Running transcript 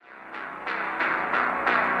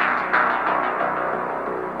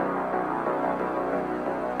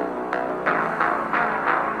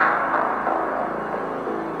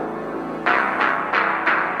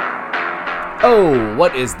Oh,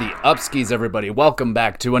 what is the upskis, everybody? Welcome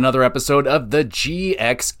back to another episode of the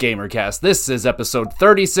GXGamerCast. This is episode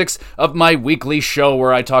 36 of my weekly show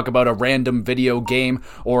where I talk about a random video game,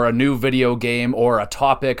 or a new video game, or a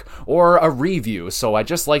topic, or a review. So I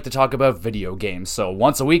just like to talk about video games. So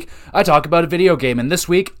once a week, I talk about a video game, and this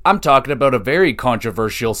week, I'm talking about a very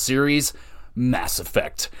controversial series, Mass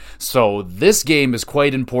Effect. So this game is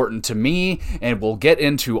quite important to me, and we'll get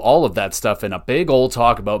into all of that stuff in a big old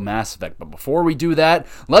talk about Mass Effect. But before we do that,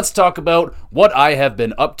 let's talk about what I have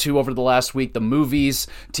been up to over the last week, the movies,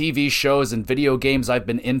 TV shows, and video games I've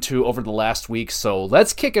been into over the last week. So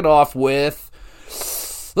let's kick it off with...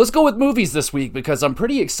 Let's go with movies this week, because I'm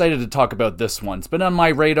pretty excited to talk about this one. It's been on my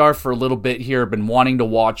radar for a little bit here. I've been wanting to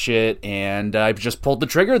watch it, and I've just pulled the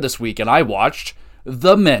trigger this week, and I watched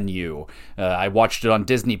The Menu. I watched it on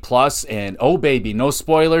Disney Plus, and oh baby, no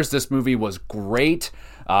spoilers, this movie was great.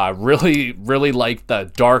 Really liked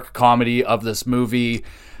the dark comedy of this movie.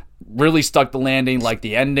 Really stuck the landing, like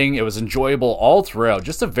the ending. It was enjoyable all throughout.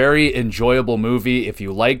 Just a very enjoyable movie if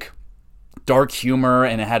you like dark humor,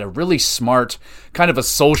 and it had a really smart, kind of a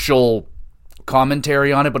social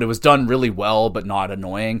commentary on it, but it was done really well, but not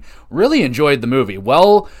annoying. Really enjoyed the movie.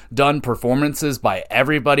 Well done performances by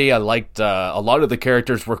everybody. I liked a lot of the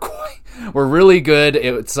characters were really good.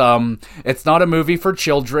 It's not a movie for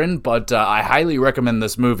children, but I highly recommend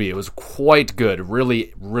this movie. It was quite good.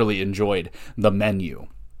 Really enjoyed The Menu.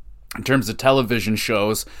 In terms of television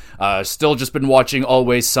shows, still just been watching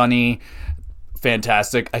Always Sunny.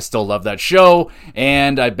 Fantastic. I still love that show,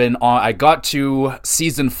 and I got to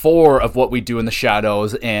season 4 of What We Do in the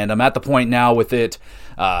Shadows, and I'm at the point now with it.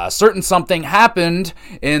 Certain something happened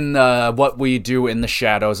in What We Do in the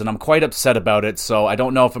Shadows, and I'm quite upset about it, so I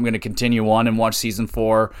don't know if I'm going to continue on and watch season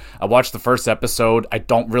 4. I watched the first episode. I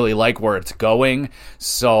don't really like where it's going,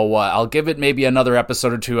 so I'll give it maybe another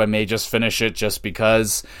episode or two. I may just finish it just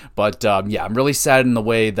because, but yeah, I'm really sad in the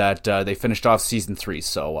way that they finished off season 3,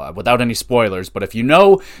 so without any spoilers, but if you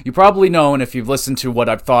know, you probably know, and if you've listened to what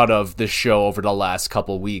I've thought of this show over the last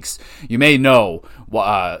couple weeks, you may know what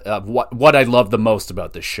I love the most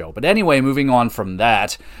about this show. But anyway, moving on from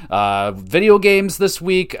that, video games this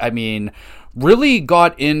week, really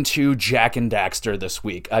got into Jak and Daxter this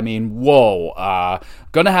week. Gonna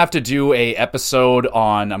have to do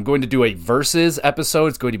I'm going to do a versus episode.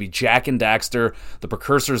 It's going to be Jak and Daxter, The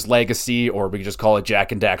Precursor's Legacy, or we can just call it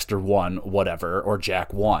Jak and Daxter 1, whatever, or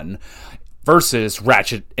Jak 1. Versus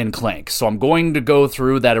Ratchet and Clank. So I'm going to go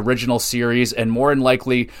through that original series and more than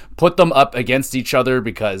likely put them up against each other,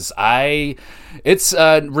 because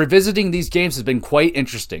revisiting these games has been quite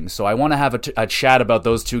interesting. So I want to have a chat about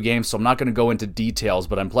those two games, so I'm not going to go into details,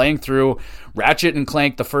 but I'm playing through Ratchet and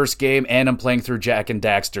Clank, the first game, and I'm playing through Jak and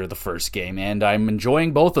Daxter, the first game, and I'm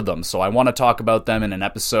enjoying both of them. So I want to talk about them in an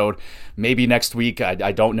episode, maybe next week.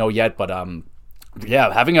 I don't know yet, but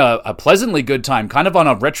yeah, having a pleasantly good time, kind of on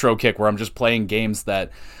a retro kick where I'm just playing games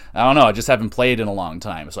that, I don't know, I just haven't played in a long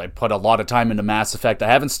time. So I put a lot of time into Mass Effect. I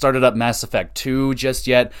haven't started up Mass Effect 2 just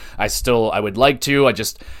yet. I would like to.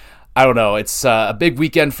 I don't know, it's a big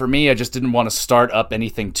weekend for me. I just didn't want to start up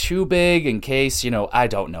anything too big in case, I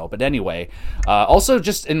don't know. But anyway, also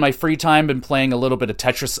just in my free time, been playing a little bit of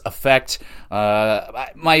Tetris Effect.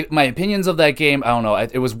 My opinions of that game, I don't know,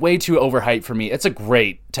 it was way too overhyped for me. It's a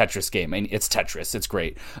great Tetris game. It's Tetris, it's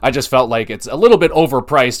great. I just felt like it's a little bit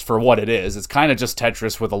overpriced for what it is. It's kind of just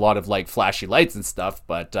Tetris with a lot of flashy lights and stuff,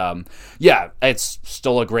 but yeah, it's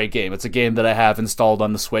still a great game. It's a game that I have installed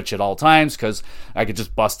on the Switch at all times, because I could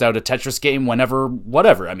just bust out a Tetris game whenever,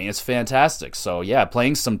 whatever. It's fantastic. So yeah,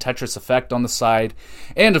 playing some Tetris Effect on the side,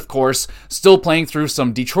 and of course, still playing through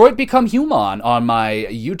some Detroit Become Human on my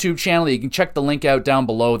YouTube channel. You can check the link out down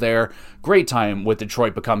below there. Great time with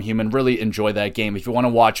Detroit Become Human. Really enjoy that game. If you want to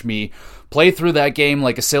watch me play through that game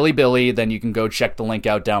like a silly Billy, then you can go check the link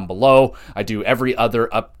out down below. I do every other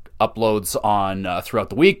uploads on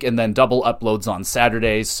throughout the week, and then double uploads on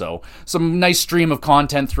Saturdays, so some nice stream of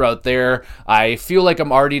content throughout there. I feel like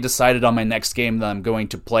I'm already decided on my next game that I'm going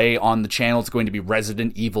to play on the channel. It's going to be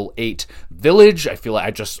Resident Evil 8 Village. I feel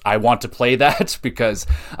like I want to play that because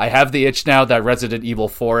I have the itch now that Resident Evil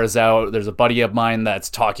 4 is out. There's a buddy of mine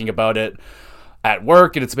that's talking about it at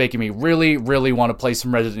work, and it's making me really want to play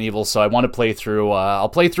some Resident Evil, so I want to play through, I'll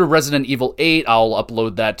play through Resident Evil 8, I'll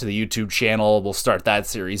upload that to the YouTube channel, we'll start that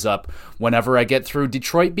series up whenever I get through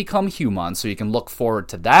Detroit Become Human, so you can look forward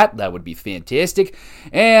to that. That would be fantastic,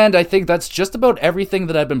 and I think that's just about everything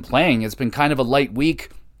that I've been playing. It's been kind of a light week,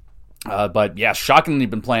 but yeah, shockingly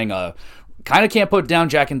been playing a kind of can't put down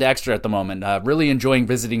Jak and Daxter at the moment. Really enjoying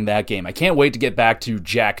visiting that game. I can't wait to get back to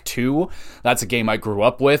Jak 2. That's a game I grew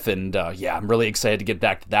up with, and I'm really excited to get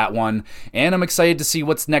back to that one. And I'm excited to see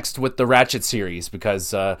what's next with the Ratchet series,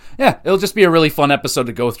 because, it'll just be a really fun episode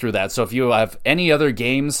to go through that. So if you have any other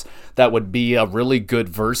games that would be a really good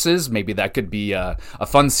versus, maybe that could be a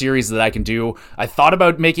fun series that I can do. I thought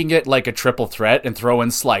about making it like a triple threat and throw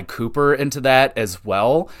in Sly Cooper into that as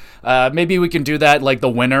well. Maybe we can do that, like the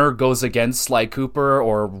winner goes against Sly Cooper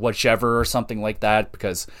or whichever or something like that,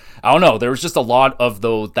 because I don't know, there was just a lot of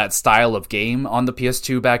that style of game on the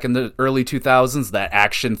PS2 back in the early 2000s, that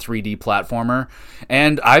action 3D platformer,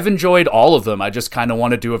 and I've enjoyed all of them. I just kind of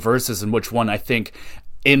want to do a versus in which one I think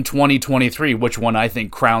in 2023, which one I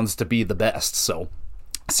think crowns to be the best, so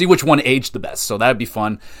see which one aged the best. So that'd be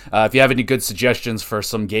fun. If you have any good suggestions for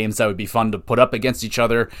some games that would be fun to put up against each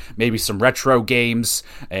other, maybe some retro games,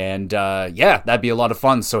 and that'd be a lot of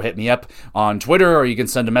fun. So hit me up on Twitter, or you can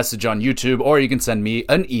send a message on YouTube, or you can send me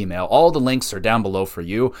an email. All the links are down below for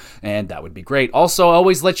you, and that would be great. Also, I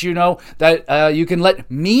always let you know that you can let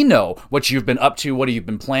me know what you've been up to, what you've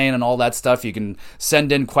been playing, and all that stuff. You can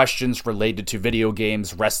send in questions related to video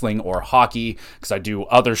games, wrestling, or hockey, because I do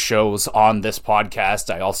other shows on this podcast.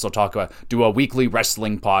 I also do a weekly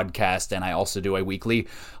wrestling podcast, and I also do a weekly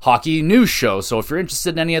hockey news show. So if you're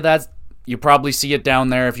interested in any of that, you probably see it down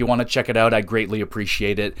there. If you want to check it out, I greatly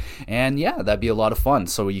appreciate it. And that'd be a lot of fun.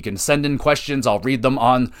 So you can send in questions. I'll read them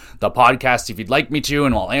on the podcast if you'd like me to,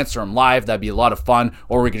 and I'll answer them live. That'd be a lot of fun.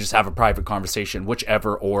 Or we could just have a private conversation,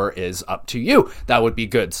 whichever or is up to you. That would be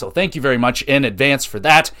good. So thank you very much in advance for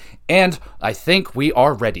that. And I think we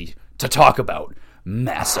are ready to talk about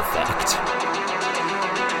Mass Effect.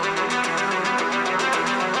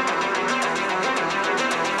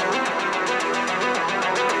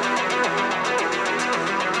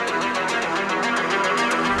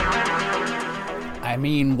 I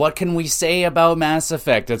mean, what can we say about Mass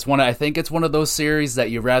Effect? I think it's one of those series that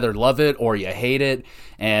you rather love it or you hate it.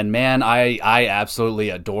 And man, I absolutely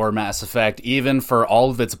adore Mass Effect, even for all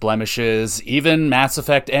of its blemishes. Even Mass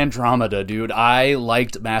Effect Andromeda, dude. I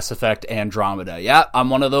liked Mass Effect Andromeda. Yeah, I'm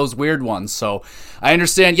one of those weird ones. So I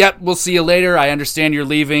understand. Yep, we'll see you later. I understand you're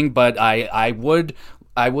leaving, but I would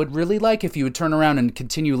really like if you would turn around and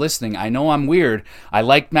continue listening. I know I'm weird. I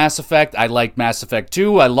like Mass Effect. I like Mass Effect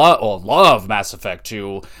 2. I love Mass Effect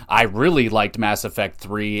 2. I really liked Mass Effect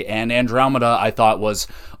 3. And Andromeda, I thought, was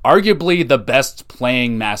arguably the best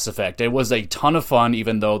playing Mass Effect. It was a ton of fun,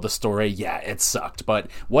 even though the story, it sucked. But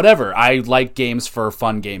whatever. I like games for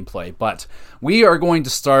fun gameplay. But we are going to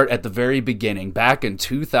start at the very beginning, back in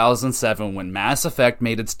 2007, when Mass Effect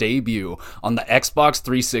made its debut on the Xbox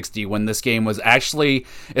 360, when this game was actually,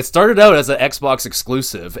 it started out as an Xbox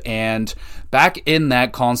exclusive, and back in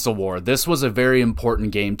that console war, this was a very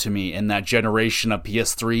important game to me in that generation of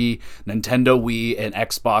PS3, Nintendo Wii, and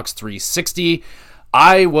Xbox 360.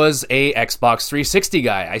 I was a Xbox 360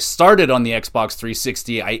 guy. I started on the Xbox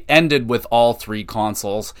 360. I ended with all three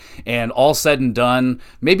consoles. And all said and done,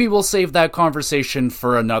 maybe we'll save that conversation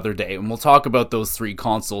for another day. And we'll talk about those three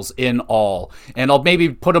consoles in all. And I'll maybe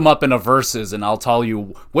put them up in a versus, and I'll tell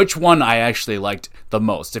you which one I actually liked the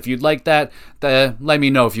most. If you'd like that, let me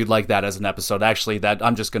know if you'd like that as an episode. Actually, that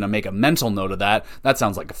I'm just going to make a mental note of that. That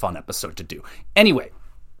sounds like a fun episode to do. Anyway,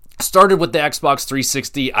 started with the Xbox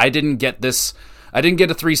 360. I didn't get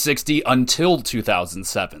a 360 until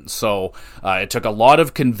 2007, so it took a lot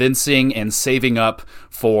of convincing and saving up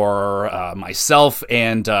for myself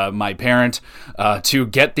and my parent to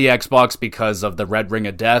get the Xbox because of the Red Ring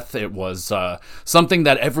of Death. It was something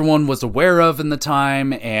that everyone was aware of in the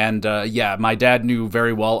time, and my dad knew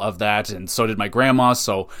very well of that, and so did my grandma,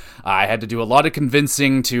 so I had to do a lot of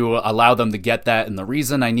convincing to allow them to get that, and the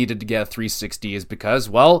reason I needed to get a 360 is because,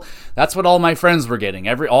 well, that's what all my friends were getting.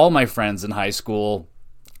 All my friends in high school,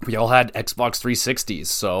 we all had Xbox 360s,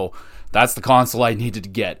 so that's the console I needed to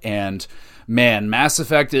get. And man, Mass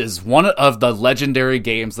Effect is one of the legendary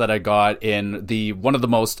games that I got in one of the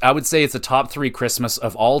most, I would say it's a top 3 Christmas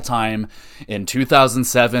of all time in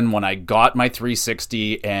 2007 when I got my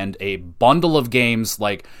 360 and a bundle of games.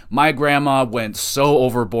 Like, my grandma went so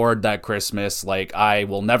overboard that Christmas, like, I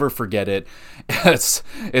will never forget it.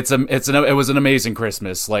 It was an amazing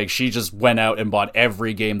Christmas. Like, she just went out and bought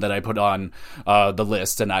every game that I put on the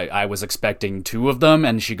list, and I was expecting 2 of them,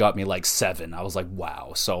 and she got me like 7. I was like,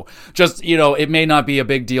 wow. So just, it may not be a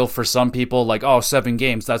big deal for some people, like, 7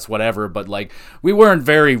 games, that's whatever, but like, we weren't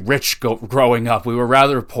very rich growing up. We were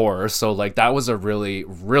rather poor, so like, that was a really,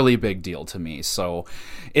 really big deal to me. So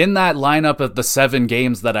in that lineup of the 7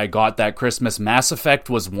 games that I got that Christmas, Mass Effect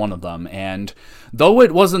was one of them, and though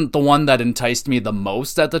it wasn't the one that enticed me the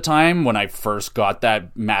most at the time when I first got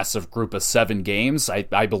that massive group of 7 games,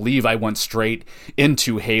 I believe I went straight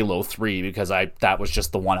into Halo 3 because that was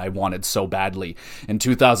just the one I wanted so badly. In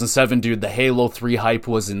 2007, dude, the Halo 3 hype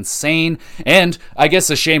was insane, and I guess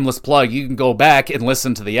a shameless plug, you can go back and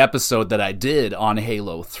listen to the episode that I did on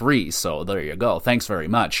Halo 3, so there you go, thanks very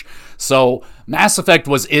much. So, Mass Effect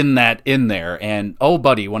was in there, and oh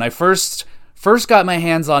buddy, when I first got my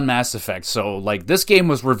hands on Mass Effect, so like this game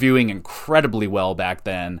was reviewing incredibly well back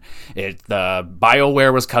then.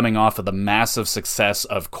 BioWare was coming off of the massive success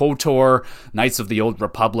of KOTOR, Knights of the Old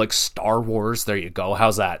Republic, Star Wars. There you go.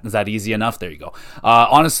 How's that? Is that easy enough? There you go.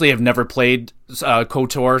 Honestly, I've never played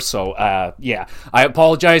KOTOR, so yeah, I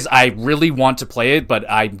apologize. I really want to play it, but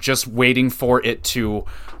I'm just waiting for it to,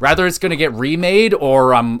 rather it's going to get remade,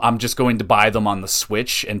 or I'm just going to buy them on the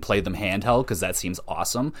Switch and play them handheld, because that seems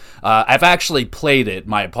awesome. I've actually played it,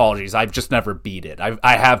 my apologies, I've just never beat it.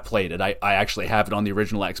 I have played it, I actually have it on the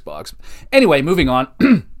original Xbox. Anyway, moving on.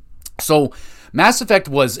 So, Mass Effect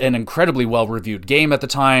was an incredibly well-reviewed game at the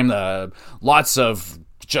time, lots of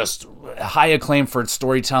just high acclaim for its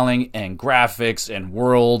storytelling and graphics and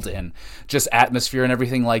world and just atmosphere and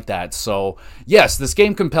everything like that. So yes, this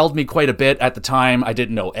game compelled me quite a bit at the time. I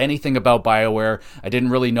didn't know anything about BioWare. I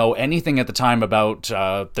didn't really know anything at the time about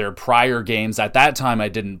their prior games. At that time, I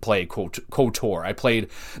didn't play KOTOR. I played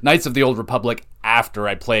Knights of the Old Republic after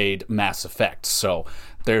I played Mass Effect. So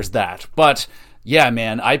there's that. But yeah,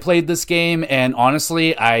 man, I played this game, and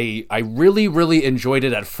honestly, I really, really enjoyed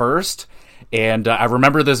it at first. And I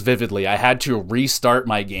remember this vividly. I had to restart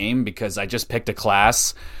my game because I just picked a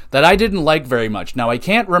class that I didn't like very much. Now, I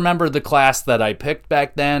can't remember the class that I picked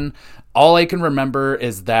back then. All I can remember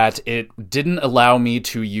is that it didn't allow me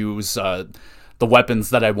to use the weapons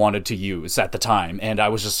that I wanted to use at the time. And I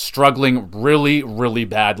was just struggling really, really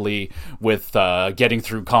badly with getting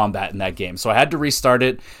through combat in that game. So I had to restart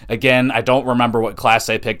it. Again, I don't remember what class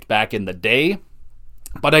I picked back in the day,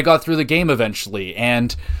 but I got through the game eventually,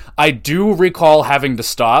 and I do recall having to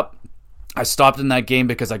stop. I stopped in that game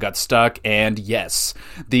because I got stuck, and yes,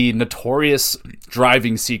 the notorious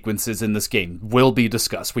driving sequences in this game will be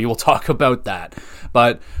discussed. We will talk about that,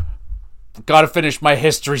 but gotta finish my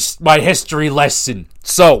history lesson.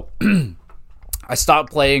 So, I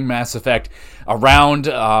stopped playing Mass Effect around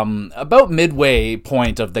about midway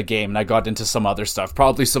point of the game, and I got into some other stuff,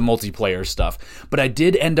 probably some multiplayer stuff. But I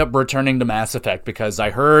did end up returning to Mass Effect because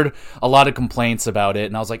I heard a lot of complaints about it,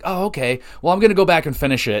 and I was like, oh, okay, well, I'm going to go back and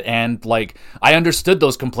finish it. And, like, I understood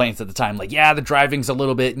those complaints at the time. Like, yeah, the driving's a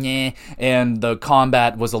little bit nyeh, and the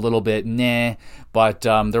combat was a little bit nyeh. But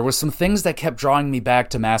there was some things that kept drawing me back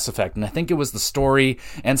to Mass Effect, and I think it was the story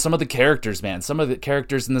and some of the characters, man. Some of the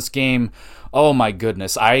characters in this game, oh my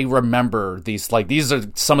goodness. I remember these are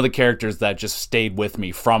some of the characters that just stayed with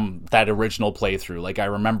me from that original playthrough. Like, I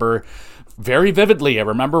remember very vividly, I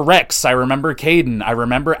remember Rex, I remember Caden, I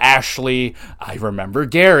remember Ashley, I remember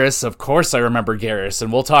Garrus, of course I remember Garrus,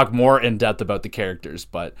 and we'll talk more in depth about the characters,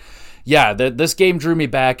 but yeah, this game drew me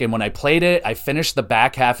back, and when I played it, I finished the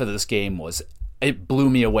back half of this game it blew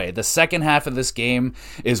me away. The second half of this game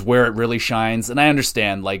is where it really shines, and I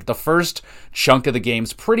understand, like, the first chunk of the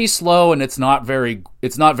game's pretty slow, and it's not very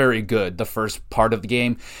good, the first part of the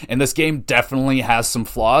game, and this game definitely has some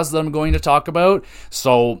flaws that I'm going to talk about,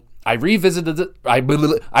 so I revisited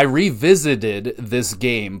this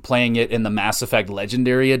game, playing it in the Mass Effect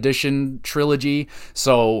Legendary Edition trilogy,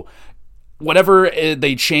 so whatever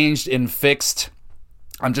they changed and fixed,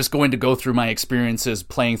 I'm just going to go through my experiences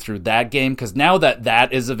playing through that game, because now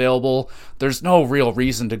that is available, there's no real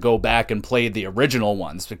reason to go back and play the original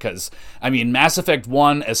ones, because, I mean, Mass Effect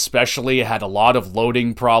 1 especially had a lot of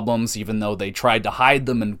loading problems, even though they tried to hide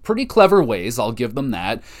them in pretty clever ways, I'll give them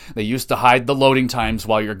that. They used to hide the loading times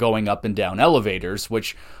while you're going up and down elevators,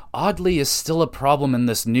 which oddly is still a problem in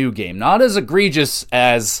this new game. Not as egregious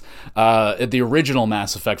as the original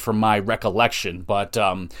Mass Effect from my recollection, but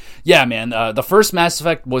yeah, man, the first Mass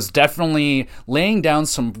Effect was definitely laying down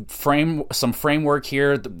some framework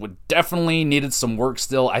here that would definitely needed some work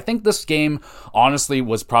still. I think this game, honestly,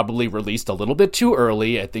 was probably released a little bit too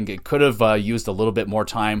early. I think it could have used a little bit more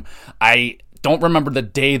time. I don't remember the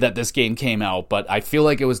day that this game came out, but I feel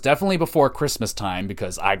like it was definitely before Christmas time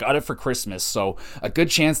because I got it for Christmas, so a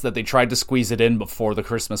good chance that they tried to squeeze it in before the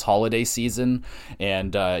Christmas holiday season,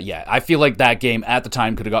 and yeah, I feel like that game at the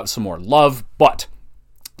time could have got some more love, but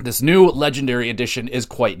this new Legendary Edition is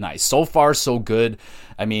quite nice. So far, so good.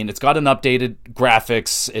 I mean, it's got an updated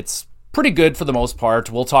graphics, it's pretty good for the most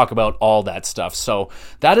part. We'll talk about all that stuff. So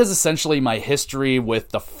that is essentially my history with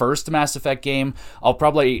the first Mass Effect game.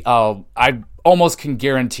 I almost can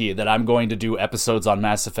guarantee that I'm going to do episodes on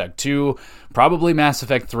Mass Effect 2, probably Mass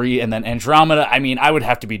Effect 3, and then Andromeda. I mean, I would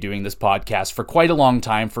have to be doing this podcast for quite a long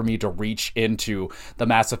time for me to reach into the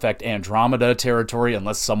Mass Effect Andromeda territory,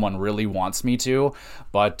 unless someone really wants me to,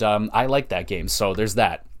 but I like that game, so there's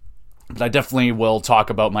that. But I definitely will talk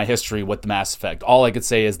about my history with the Mass Effect. All I could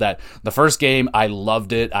say is that the first game, I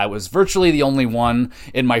loved it. I was virtually the only one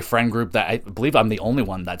in my friend group I believe I'm the only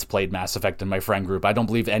one that's played Mass Effect in my friend group. I don't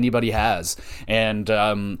believe anybody has. And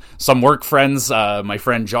some work friends, my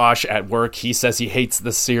friend Josh at work, he says he hates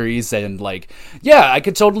this series. And yeah, I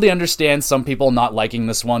could totally understand some people not liking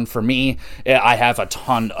this one. For me, I have a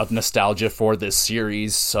ton of nostalgia for this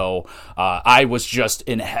series. So I was just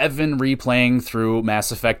in heaven replaying through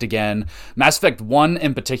Mass Effect again. Mass Effect 1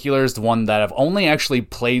 in particular is the one that I've only actually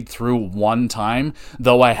played through one time,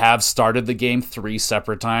 though I have started the game 3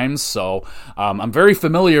 separate times, so I'm very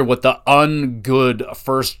familiar with the ungood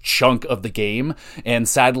first chunk of the game, and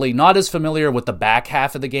sadly not as familiar with the back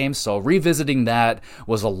half of the game, so revisiting that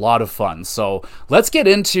was a lot of fun. So let's get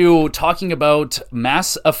into talking about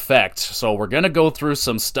Mass Effect. So we're going to go through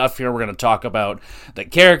some stuff here. We're going to talk about the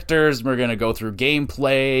characters, we're going to go through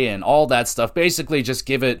gameplay and all that stuff, basically just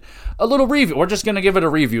give it a little review. We're just going to give it a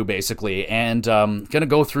review, basically, and going to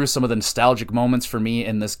go through some of the nostalgic moments for me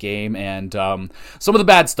in this game, and some of the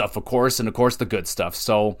bad stuff, of course, and of course the good stuff.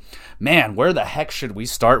 So, man, where the heck should we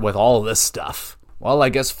start with all of this stuff? Well, I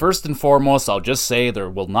guess first and foremost, I'll just say there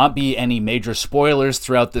will not be any major spoilers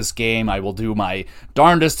throughout this game. I will do my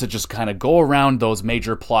darndest to just kind of go around those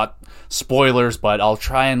major plot spoilers, but I'll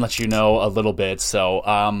try and let you know a little bit.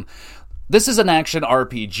 So, this is an action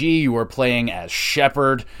RPG. You are playing as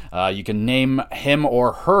Shepard. You can name him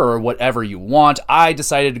or her whatever you want. I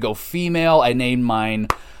decided to go female. I named mine...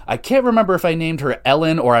 I can't remember if I named her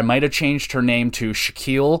Ellen or I might have changed her name to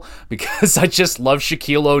Shaquille because I just love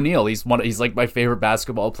Shaquille O'Neal. He's like my favorite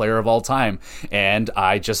basketball player of all time, and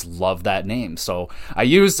I just love that name. So I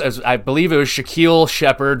believe it was Shaquille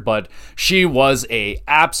Shepard, but she was a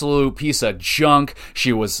absolute piece of junk.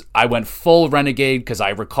 I went full renegade because I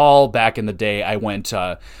recall back in the day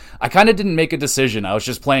I kind of didn't make a decision. I was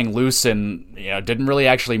just playing loose and didn't really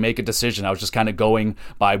actually make a decision. I was just kind of going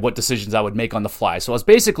by what decisions I would make on the fly. So I was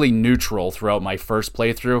basically neutral throughout my first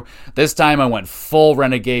playthrough. This time I went full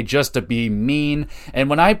renegade just to be mean. And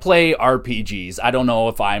when I play RPGs, I don't know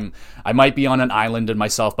if I might be on an island in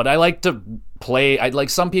myself, but I like to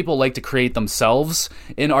some people like to create themselves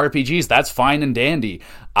in RPGs. That's fine and dandy.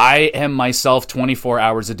 I am myself 24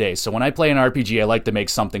 hours a day. So when I play an RPG, I like to make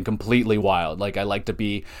something completely wild.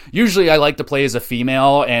 Usually I like to play as a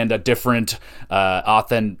female and a different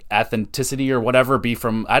authenticity or whatever be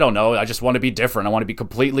from, I don't know, I just want to be different. I want to be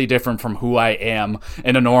completely different from who I am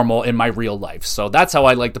in my real life. So that's how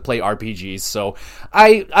I like to play RPGs. So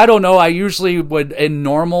I don't know, I usually would, in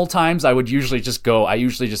normal times, I usually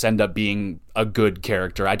just end up being a good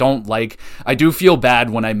character. I do feel bad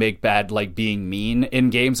when I make bad, being mean in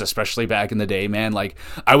games, especially back in the day, man.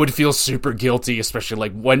 I would feel super guilty, especially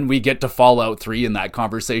when we get to Fallout 3 in that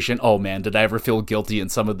conversation. Oh man, did I ever feel guilty in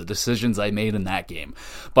some of the decisions I made in that game.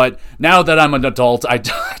 But now that I'm an adult, I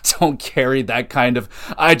don't carry that kind of,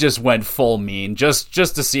 I just went full mean, just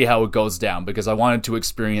to see how it goes down, because I wanted to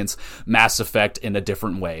experience Mass Effect in a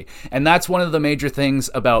different way. And that's one of the major things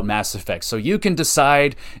about Mass Effect. So you can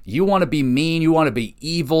decide, you want to be mean, you want to be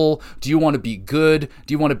evil, do you want to be good,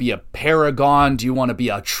 do you want to be a paragon, do you want to be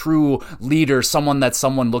a true leader, someone that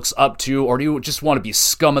someone looks up to, or do you just want to be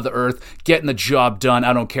scum of the earth, getting the job done,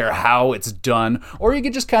 I don't care how it's done, or you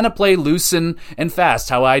could just kind of play loose and fast,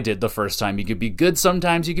 how I did the first time. You could be good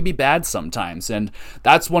sometimes, you could be bad sometimes, and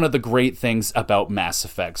that's one of the great things about Mass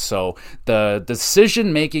Effect. So the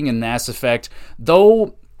decision making in Mass Effect,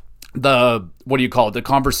 though the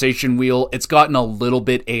conversation wheel, it's gotten a little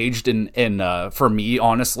bit aged in for me,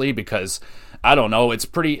 honestly, because I don't know,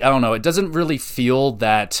 it doesn't really feel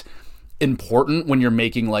that important when you're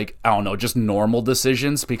making just normal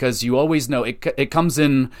decisions, because you always know it comes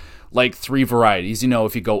in 3 varieties.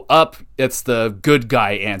 If you go up, it's the good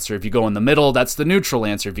guy answer. If you go in the middle, that's the neutral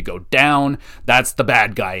answer. If you go down, that's the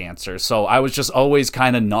bad guy answer. So I was just always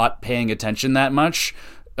kind of not paying attention that much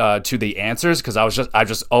to the answers, because I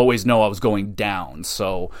just always know I was going down.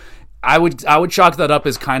 So I would chalk that up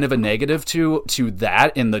as kind of a negative to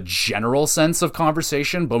that in the general sense of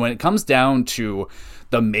conversation. But when it comes down to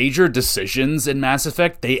the major decisions in Mass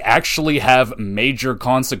Effect, they actually have major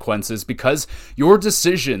consequences, because your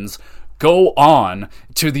decisions go on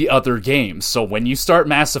to the other games. So when you start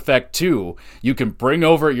Mass Effect 2, you can bring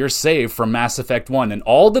over your save from Mass Effect 1, and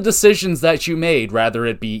all the decisions that you made, whether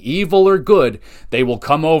it be evil or good, they will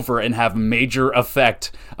come over and have major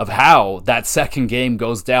effect of how that second game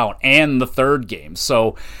goes down and the third game.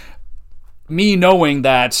 So me knowing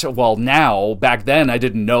that, well, now, back then, I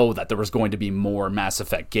didn't know that there was going to be more Mass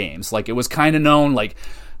Effect games. Like, it was kind of known, like,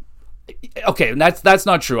 okay, that's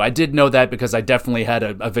not true. I did know that because I definitely had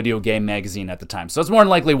a video game magazine at the time. So that's more than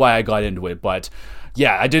likely why I got into it. But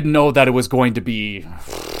yeah, I didn't know that it was going to be,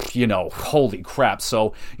 holy crap.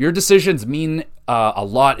 So your decisions mean a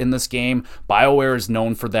lot in this game. BioWare is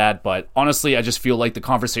known for that. But honestly, I just feel like the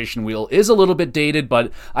conversation wheel is a little bit dated,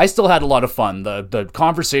 but I still had a lot of fun. The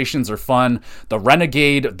conversations are fun. The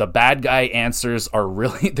renegade, the bad guy answers are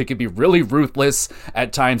really, they could be really ruthless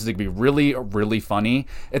at times. They could be really, really funny.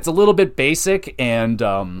 It's a little bit basic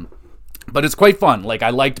and, but it's quite fun. Like,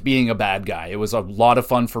 I liked being a bad guy. It was a lot of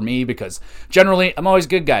fun for me because generally I'm always a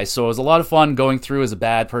good guy. So it was a lot of fun going through as a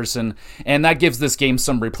bad person. And that gives this game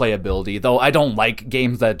some replayability. Though I don't like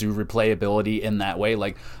games that do replayability in that way.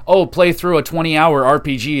 Like, oh, play through a 20-hour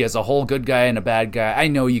RPG as a whole good guy and a bad guy. I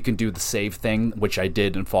know you can do the save thing, which I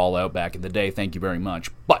did in Fallout back in the day. Thank you very much.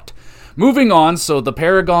 But moving on, so the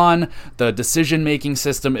Paragon, the decision-making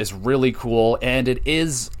system is really cool, and it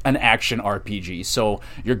is an action RPG. So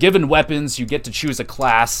you're given weapons, you get to choose a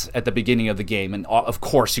class at the beginning of the game, and of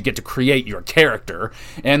course you get to create your character.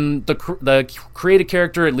 And the created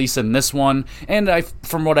character, at least in this one, and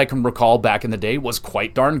from what I can recall back in the day, was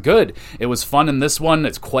quite darn good. It was fun in this one.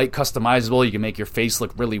 It's quite customizable. You can make your face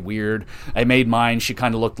look really weird. I made mine. She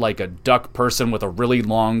kind of looked like a duck person with a really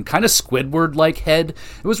long, kind of Squidward-like head.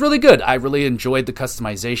 It was really good. I really enjoyed the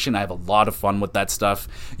customization. I have a lot of fun with that stuff.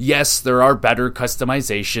 Yes, there are better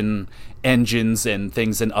customization engines and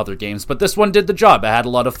things in other games, but this one did the job. I had a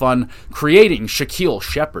lot of fun creating Shaquille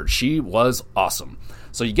Shepard. She was awesome.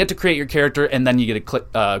 So you get to create your character, and then you get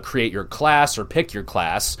to create your class or pick your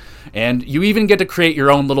class, and you even get to create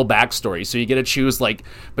your own little backstory. So you get to choose like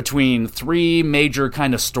between 3 major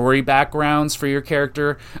kind of story backgrounds for your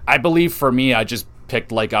character. I believe for me, I just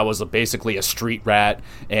picked like I was basically a street rat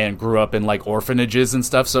and grew up in like orphanages and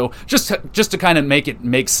stuff. So just to kind of make it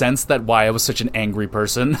make sense that why I was such an angry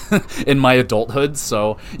person in my adulthood.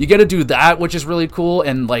 So you get to do that, which is really cool.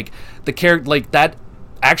 And like the character, like that,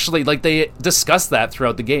 actually, like they discuss that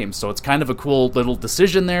throughout the game. So it's kind of a cool little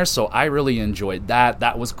decision there. So I really enjoyed that.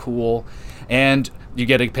 That was cool. And you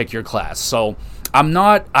get to pick your class. So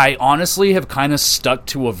I honestly have kind of stuck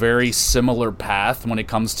to a very similar path when it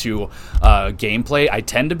comes to gameplay. I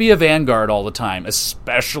tend to be a Vanguard all the time,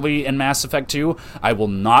 especially in Mass Effect 2. I will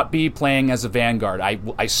not be playing as a Vanguard.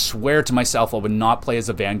 I swear to myself I would not play as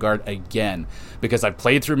a Vanguard again, because I've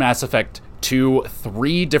played through Mass Effect 2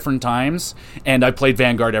 3 different times, and I played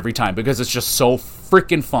Vanguard every time because it's just so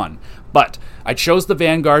freaking fun. But I chose the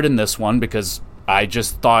Vanguard in this one because I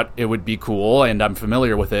just thought it would be cool, and I'm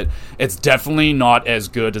familiar with it. It's definitely not as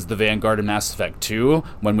good as the Vanguard in Mass Effect 2.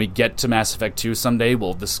 When we get to Mass Effect 2 someday,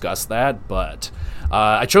 we'll discuss that, but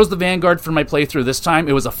I chose the Vanguard for my playthrough this time.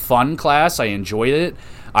 It was a fun class. I enjoyed it.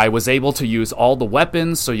 I was able to use all the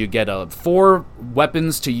weapons, so you get 4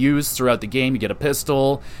 weapons to use throughout the game. You get a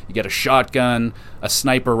pistol, you get a shotgun, a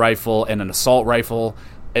sniper rifle, and an assault rifle.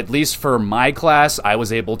 At least for my class, I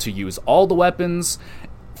was able to use all the weapons.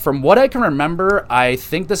 From what I can remember, I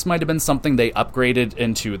think this might have been something they upgraded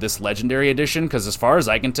into this Legendary Edition, because as far as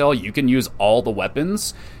I can tell, you can use all the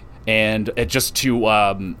weapons, and it just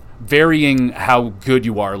to varying how good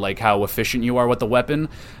you are, like how efficient you are with the weapon,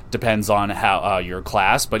 depends on how your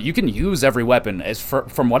class, but you can use every weapon.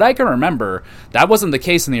 From what I can remember, that wasn't the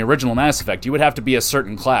case in the original Mass Effect. You would have to be a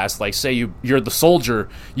certain class. Like, say you're the soldier,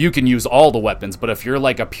 you can use all the weapons, but if you're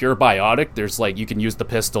like a pure biotic, there's like, you can use the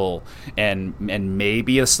pistol and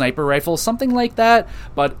maybe a sniper rifle, something like that.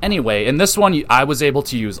 But anyway, in this one, I was able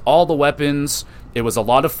to use all the weapons. It was a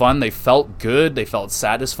lot of fun. They felt good. They felt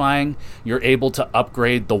satisfying. You're able to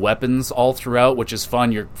upgrade the weapons all throughout, which is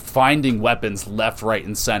fun. You're finding weapons left, right,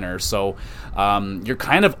 and center. So you're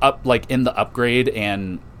kind of up like in the upgrade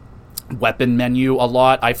and weapon menu a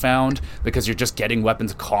lot, I found, because you're just getting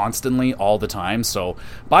weapons constantly all the time. So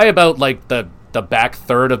by about like the back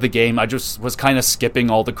third of the game, I just was kind of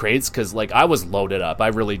skipping all the crates because like I was loaded up. I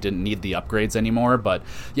really didn't need the upgrades anymore. But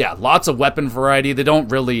yeah, lots of weapon variety. They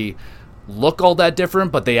don't really look all that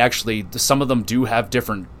different, but they actually, some of them do have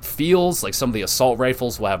different feels. Like some of the assault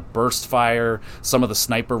rifles will have burst fire, some of the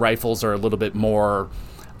sniper rifles are a little bit more,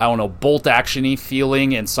 I don't know, bolt action-y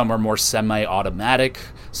feeling, and some are more semi-automatic.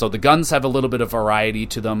 So the guns have a little bit of variety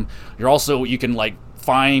to them. You can like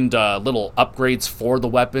find little upgrades for the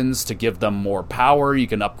weapons to give them more power. You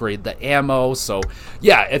can upgrade the ammo. So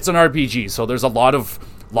yeah, it's an RPG. So there's a lot of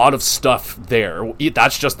stuff there.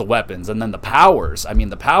 That's just the weapons. And then the powers. I mean,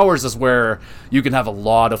 the powers is where you can have a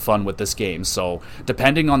lot of fun with this game. So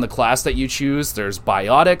depending on the class that you choose, there's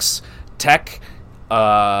biotics, tech,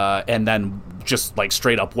 and then just like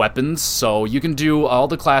straight up weapons. So you can do all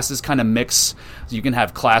the classes kind of mix. You can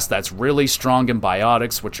have class that's really strong in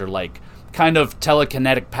biotics, which are like kind of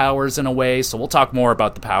telekinetic powers in a way. So we'll talk more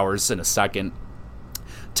about the powers in a second.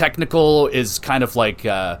 Technical is kind of like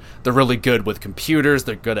they're really good with computers.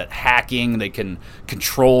 They're good at hacking. They can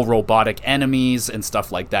control robotic enemies and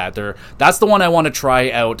stuff like that. That's the one I want to try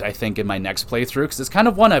out, I think, in my next playthrough, because it's kind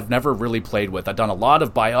of one I've never really played with. I've done a lot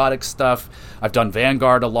of biotic stuff. I've done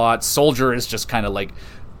Vanguard a lot. Soldier is just kind of like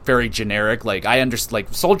very generic. Like, I understand,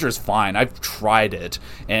 like, Soldier is fine. I've tried it,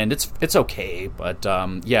 and it's okay, but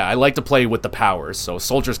yeah, I like to play with the powers, so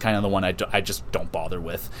Soldier's kind of the one I just don't bother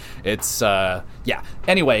with. It's, yeah.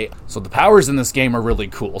 Anyway, so the powers in this game are really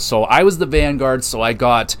cool. So I was the Vanguard, so I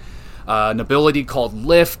got an ability called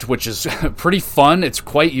Lift, which is pretty fun. It's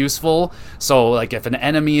quite useful. So, like, if an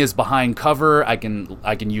enemy is behind cover, I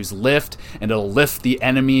can use Lift, and it'll lift the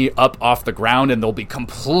enemy up off the ground, and they'll be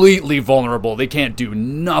completely vulnerable. They can't do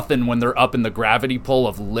nothing when they're up in the gravity pull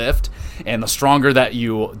of Lift. And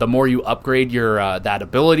the more you upgrade your that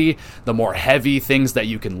ability, the more heavy things that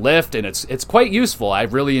you can lift, and it's quite useful. I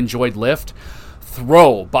really enjoyed Lift.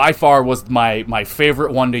 Throw, by far, was my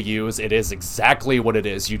favorite one to use. It is exactly what it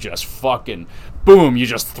is. You just fucking, boom, you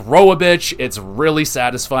just throw a bitch. It's really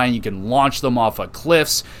satisfying. You can launch them off of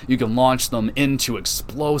cliffs. You can launch them into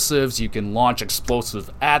explosives. You can launch explosives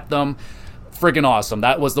at them. Friggin' awesome.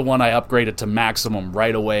 That was the one I upgraded to maximum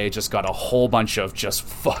right away. Just got a whole bunch of just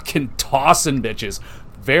fucking tossing bitches.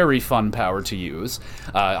 Very fun power to use.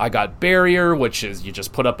 I got Barrier, which is you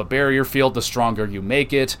just put up a barrier field. The stronger you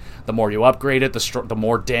make it, the more you upgrade it, the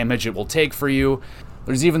more damage it will take for you.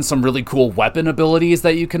 There's even some really cool weapon abilities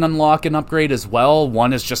that you can unlock and upgrade as well.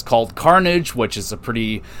 One is just called Carnage, which is a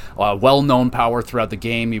pretty well-known power throughout the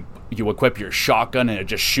game. You equip your shotgun and it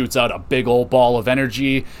just shoots out a big old ball of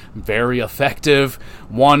energy. Very effective.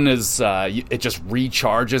 One is it just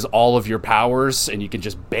recharges all of your powers, and you can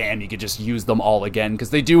just bam, you can just use them all again, because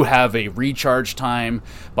they do have a recharge time,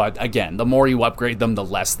 but again, the more you upgrade them, the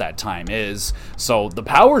less that time is. So the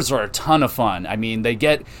powers are a ton of fun. I mean, they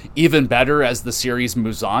get even better as the series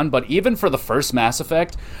moves on, but even for the first Mass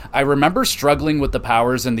Effect, I remember struggling with the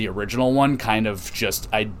powers in the original one, kind of just,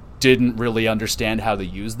 I didn't really understand how to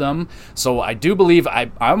use them. So I do believe,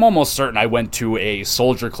 I'm almost certain I went to a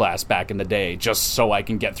soldier class back in the day just so I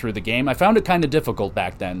can get through the game. I found it kind of difficult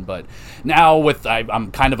back then, but now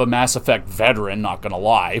I'm kind of a Mass Effect veteran, not gonna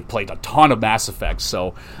lie. Played a ton of Mass Effect,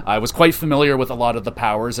 so I was quite familiar with a lot of the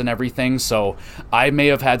powers and everything, so I may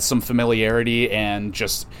have had some familiarity, and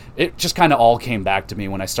it just kind of all came back to me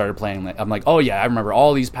when I started playing. I'm like, oh yeah, I remember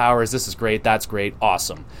all these powers, this is great, that's great,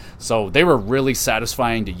 awesome. So they were really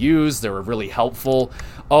satisfying to use. They were really helpful.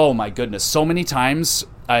 Oh my goodness, so many times,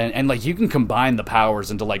 and like you can combine the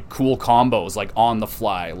powers into like cool combos, like on the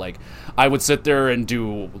fly. Like I would sit there and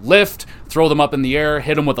do Lift, throw them up in the air,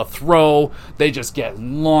 hit them with a throw. They just get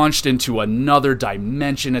launched into another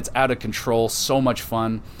dimension. It's out of control. So much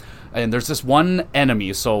fun. And there's this one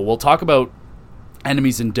enemy, so we'll talk about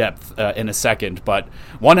enemies in depth in a second, but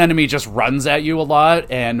one enemy just runs at you a lot,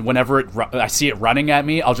 and whenever I see it running at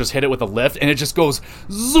me, I'll just hit it with a Lift, and it just goes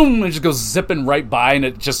zoom, it just goes zipping right by, and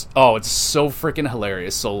it's so freaking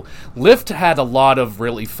hilarious. So Lift had a lot of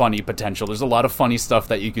really funny potential. There's a lot of funny stuff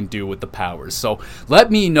that you can do with the powers. So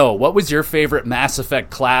let me know, what was your favorite Mass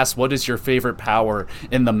Effect class? What is your favorite power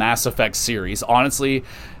in the Mass Effect series? Honestly,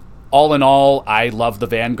 all in all, I love the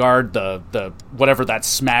Vanguard, the whatever that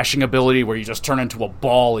smashing ability where you just turn into a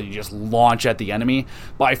ball and you just launch at the enemy.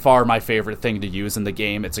 By far my favorite thing to use in the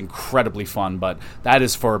game. It's incredibly fun, but that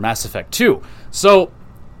is for Mass Effect 2. So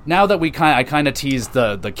now that I kind of teased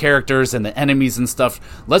the characters and the enemies and stuff,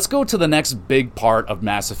 let's go to the next big part of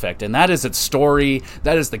Mass Effect, and that is its story.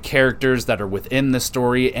 That is the characters that are within the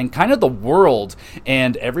story, and kind of the world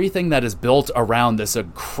and everything that is built around this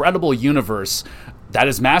incredible universe that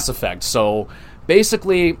is Mass Effect. So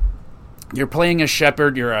basically, you're playing a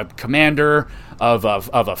Shepard, you're a commander of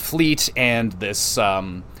a fleet, and this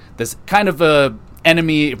kind of a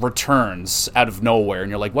enemy returns out of nowhere, and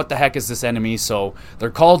you're like, what the heck is this enemy? So they're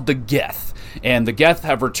called the Geth, and the Geth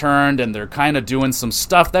have returned, and they're kind of doing some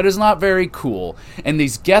stuff that is not very cool. And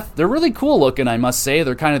these Geth, they're really cool looking, I must say.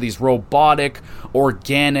 They're kind of these robotic,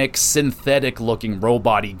 organic, synthetic looking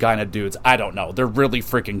robot-y kind of dudes. I don't know, they're really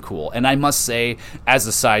freaking cool. And I must say, as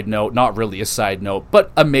a side note, not really a side note,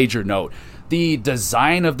 but a major note, the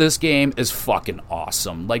design of this game is fucking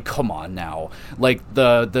awesome. Like, come on now. Like,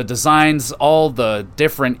 the designs, all the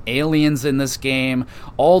different aliens in this game,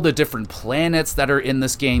 all the different planets that are in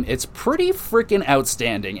this game, it's pretty freaking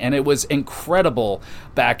outstanding, and it was incredible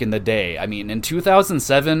back in the day. I mean, in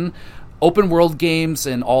 2007... open world games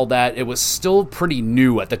and all that, it was still pretty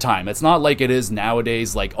new at the time. It's not like it is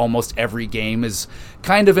nowadays. Like, almost every game is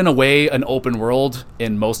kind of in a way an open world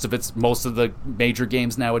in most of the major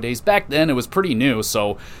games nowadays. Back then it was pretty new,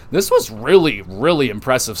 so this was really, really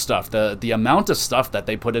impressive stuff. The amount of stuff that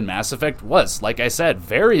they put in Mass Effect was, like I said,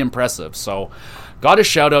 very impressive. So gotta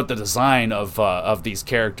shout out the design of these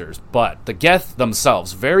characters. But the Geth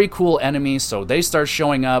themselves, very cool enemies, so they start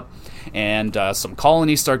showing up, and some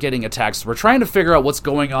colonies start getting attacked. So we're trying to figure out what's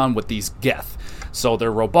going on with these Geth. So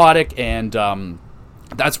they're robotic, and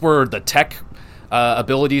that's where the tech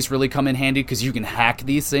abilities really come in handy, because you can hack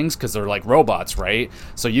these things, because they're like robots, right?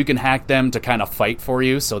 So you can hack them to kind of fight for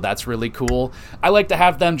you, so that's really cool. I like to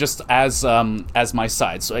have them just as my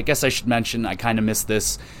side. So I guess I should mention, I kind of missed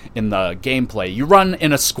this in the gameplay. You run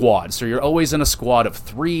in a squad, so you're always in a squad of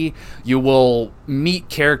 3. You will meet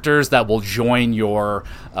characters that will join your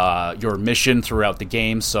mission throughout the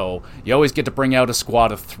game, so you always get to bring out a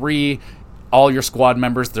squad of 3. All your squad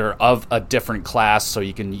members, they're of a different class, so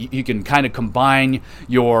you can kind of combine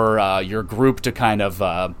your group to kind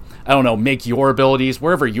of make your abilities.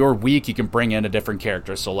 Wherever you're weak, you can bring in a different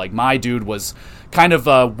character. So like my dude was kind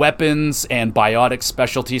of weapons and biotic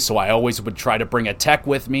specialty, so I always would try to bring a tech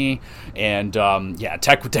with me, and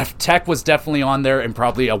tech was definitely on there, and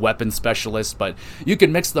probably a weapon specialist. But you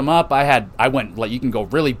can mix them up. I went like, you can go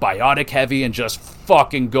really biotic heavy and just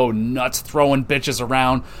fucking go nuts, throwing bitches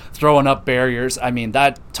around, throwing up barriers. I mean,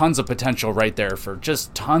 that tons of potential right there for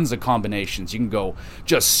just tons of combinations. You can go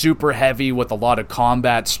just super heavy with a lot of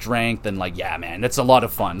combat strength, and like, yeah, man, it's a lot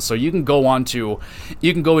of fun. So you can go into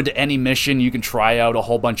any mission, you can try out a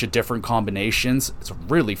whole bunch of different combinations. It's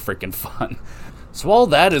really freaking fun. So all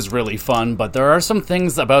that is really fun, but there are some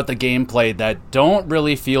things about the gameplay that don't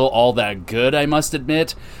really feel all that good, I must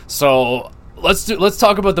admit. So let's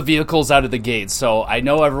talk about the vehicles out of the gate. So I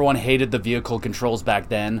know everyone hated the vehicle controls back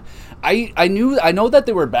then. I know that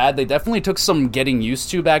they were bad. They definitely took some getting used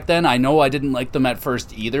to back then. I know I didn't like them at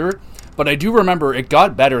first either, but I do remember it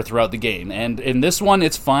got better throughout the game. And in this one,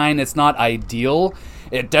 it's fine. It's not ideal.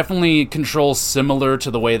 It definitely controls similar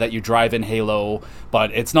to the way that you drive in Halo,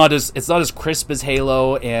 but it's not as crisp as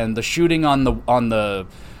Halo. And the shooting on the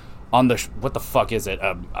what the fuck is it?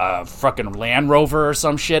 Fucking Land Rover or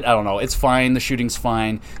some shit? I don't know. It's fine. The shooting's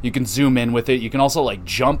fine. You can zoom in with it. You can also like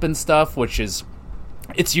jump and stuff, which is,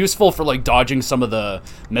 it's useful for like dodging some of the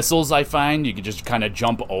missiles. I find you can just kind of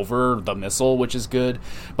jump over the missile, which is good.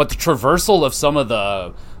 But the traversal of some of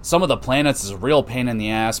the planets is a real pain in the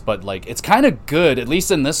ass, but like it's kind of good. At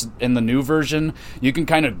least in the new version, you can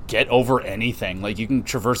kind of get over anything. Like you can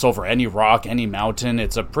traverse over any rock, any mountain.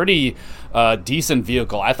 It's a pretty decent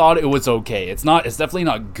vehicle. I thought it was okay. It's definitely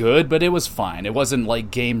not good, but it was fine. It wasn't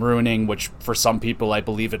like game ruining, which for some people I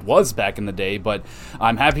believe it was back in the day. But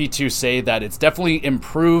I'm happy to say that it's definitely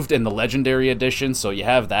improved in the Legendary Edition. So you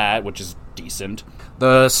have that, which is decent.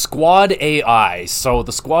 The squad AI. So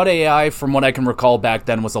the squad AI, from what I can recall back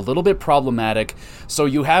then, was a little bit problematic. So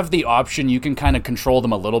you have the option, you can kind of control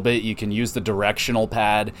them a little bit. You can use the directional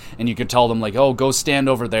pad, and you can tell them like, oh, go stand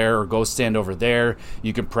over there, or go stand over there.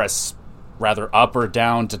 You can press rather up or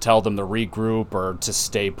down to tell them to regroup or to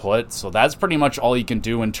stay put. So that's pretty much all you can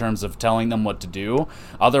do in terms of telling them what to do.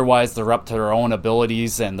 Otherwise, they're up to their own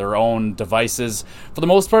abilities and their own devices. For the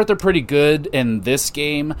most part, they're pretty good in this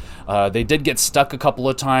game. They did get stuck a couple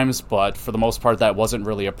of times, but for the most part, that wasn't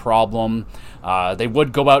really a problem. They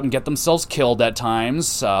would go out and get themselves killed at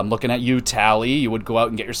times. Looking at you, Tally, you would go out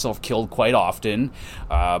and get yourself killed quite often.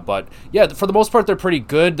 But yeah, for the most part, they're pretty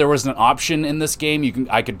good. There was an option in this game.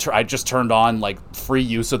 I just turned on like free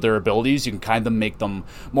use of their abilities. You can kind of make them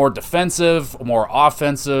more defensive, more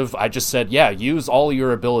offensive. I just said, yeah, use all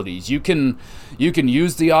your abilities. You can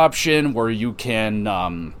use the option where you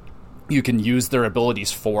can you can use their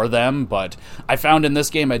abilities for them, but I found in this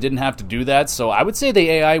game I didn't have to do that, so I would say the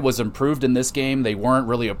AI was improved in this game. They weren't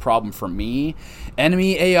really a problem for me.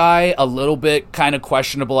 Enemy AI, a little bit kind of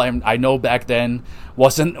questionable. I know back then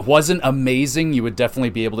wasn't amazing. You would definitely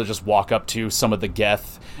be able to just walk up to some of the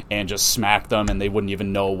Geth and just smack them, and they wouldn't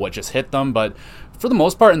even know what just hit them, but for the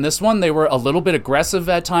most part in this one, they were a little bit aggressive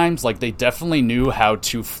at times. Like, they definitely knew how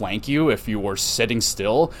to flank you if you were sitting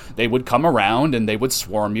still. They would come around and they would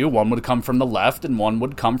swarm you. One would come from the left and one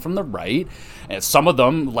would come from the right. And some of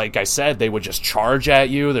them, like I said, they would just charge at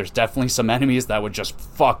you. There's definitely some enemies that would just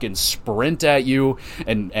fucking sprint at you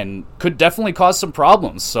and could definitely cause some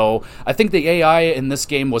problems. So I think the AI in this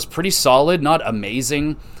game was pretty solid, not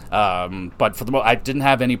amazing. But for the most, I didn't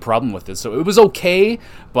have any problem with it, so it was okay,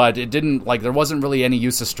 but it didn't, like, there wasn't really any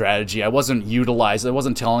use of strategy. I wasn't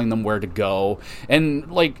telling them where to go,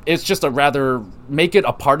 and, like, it's just a rather, make it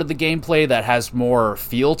a part of the gameplay that has more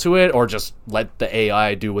feel to it, or just let the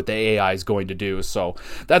AI do what the AI is going to do. So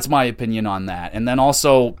that's my opinion on that. And then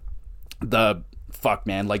also,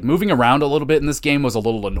 like, moving around a little bit in this game was a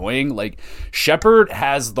little annoying. Like, Shepard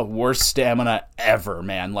has the worst stamina ever,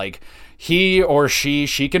 man. Like, he or she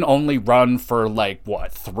can only run for,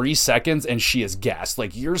 3 seconds, and she is gassed.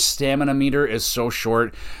 Like, your stamina meter is so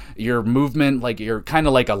short. Your movement, like, you're kind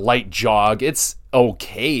of like a light jog. It's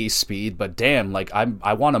okay speed, but damn, like,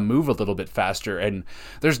 I want to move a little bit faster, and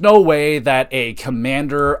there's no way that a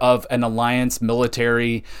commander of an alliance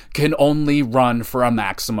military can only run for a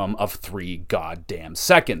maximum of 3 goddamn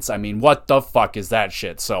seconds. I mean, what the fuck is that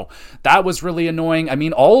shit? So that was really annoying. I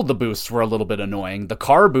mean, all of the boosts were a little bit annoying. The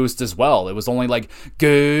car boost as well. It was only like,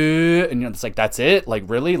 good, and it's like, that's it? Like,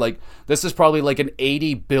 really? Like, this is probably like an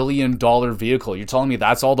 $80 billion vehicle. You're telling me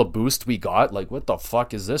that's all the boost we got? Like, what the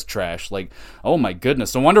fuck is this trash? Like, oh my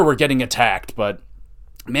goodness, no wonder we're getting attacked. But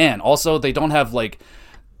man, also they don't have, like,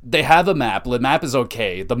 they have a map. The map is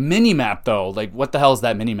okay. The mini map though, like, what the hell is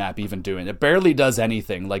that mini map even doing? It barely does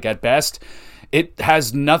anything. Like, at best it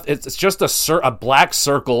has nothing. It's just a black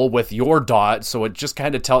circle with your dot, so it just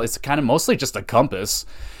kind of it's kind of mostly just a compass.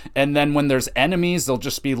 And then when there's enemies, they'll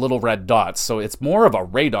just be little red dots. So it's more of a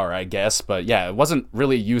radar, I guess. But yeah, it wasn't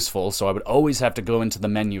really useful, so I would always have to go into the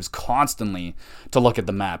menus constantly to look at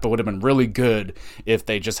the map. It would have been really good if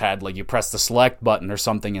they just had, like, you press the select button or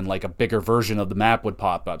something and, like, a bigger version of the map would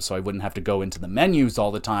pop up, so I wouldn't have to go into the menus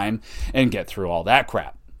all the time and get through all that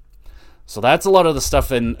crap. So that's a lot of the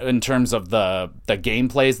stuff in terms of the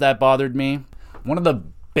gameplays that bothered me. One of the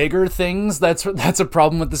bigger things that's a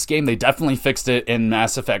problem with this game, they definitely fixed it in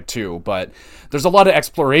Mass Effect 2, but there's a lot of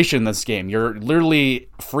exploration in this game. You're literally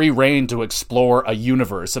free reign to explore a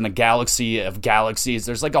universe and a galaxy of galaxies.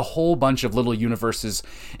 There's like a whole bunch of little universes,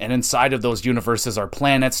 and inside of those universes are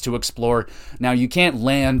planets to explore. Now, you can't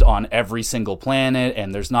land on every single planet,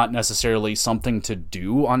 and there's not necessarily something to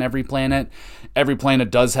do on every planet. Every planet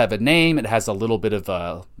does have a name. It has a little bit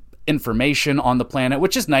of information on the planet,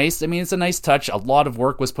 which is nice. I mean, it's a nice touch. A lot of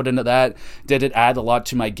work was put into that. Did it add a lot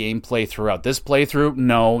to my gameplay throughout this playthrough?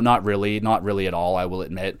 No, not really at all, I will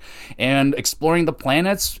admit. And exploring the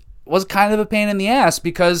planets was kind of a pain in the ass,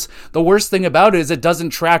 because the worst thing about it is it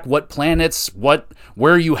doesn't track what planets,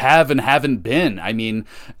 where you have and haven't been. I mean,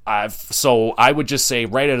 so I would just say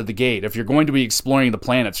right out of the gate, if you're going to be exploring the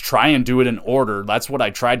planets, try and do it in order. That's what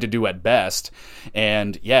I tried to do at best.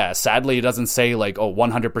 And yeah, sadly, it doesn't say, like,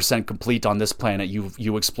 100% complete on this planet.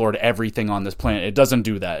 You explored everything on this planet. It doesn't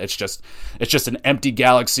do that. It's just an empty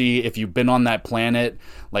galaxy. If you've been on that planet,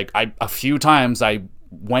 like, a few times I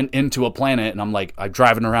went into a planet and I'm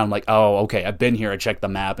driving around, like, oh, okay, I've been here. I checked the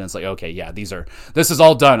map and it's like, okay, yeah, this is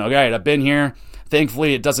all done. Okay, I've been here.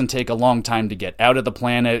 Thankfully, it doesn't take a long time to get out of the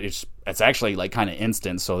planet. It's actually, like, kind of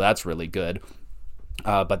instant, so that's really good.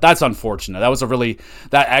 But that's unfortunate.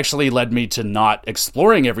 That actually led me to not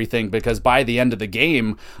exploring everything, because by the end of the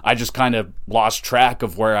game, I just kind of lost track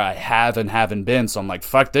of where I have and haven't been. So I'm like,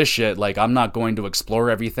 fuck this shit. Like, I'm not going to explore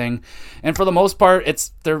everything. And for the most part,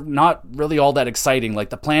 they're not really all that exciting. Like,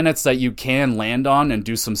 the planets that you can land on and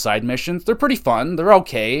do some side missions, they're pretty fun. They're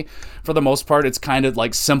okay. For the most part, it's kind of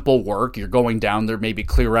like simple work. You're going down there, maybe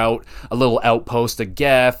clear out a little outpost of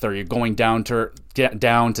Geth, or you're going down to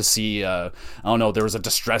see, I don't know, there was a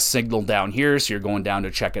distress signal down here, so you're going down to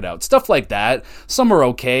check it out. Stuff like that. Some are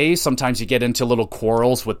okay. Sometimes you get into little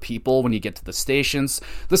quarrels with people when you get to the stations.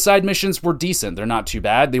 The side missions were decent. They're not too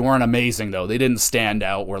bad. They weren't amazing, though. They didn't stand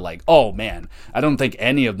out. We're like, oh, man. I don't think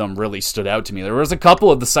any of them really stood out to me. There was a couple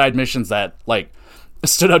of the side missions that, like,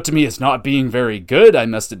 stood out to me as not being very good, I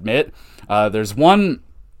must admit. There's one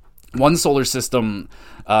solar system,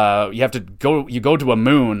 you go to a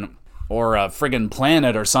moon or a friggin'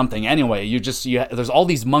 planet or something. Anyway, there's all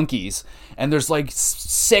these monkeys, and there's like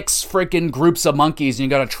 6 freaking groups of monkeys, and you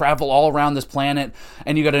gotta travel all around this planet,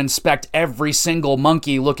 and you gotta inspect every single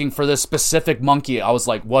monkey looking for this specific monkey. I was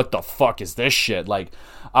like, what the fuck is this shit? Like,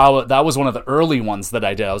 that was one of the early ones that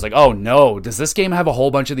I did. I was like, oh no, does this game have a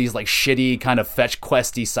whole bunch of these like shitty kind of fetch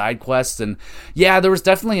questy side quests? And yeah, there was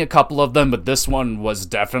definitely a couple of them, but this one was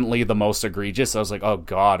definitely the most egregious. I was like, oh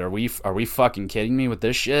god, are we fucking kidding me with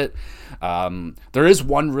this shit? There is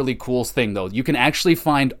one really cool thing though. You can actually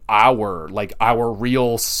find our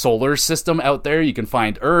real solar system out there. You can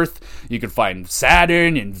find Earth, you can find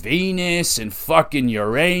Saturn and Venus and fucking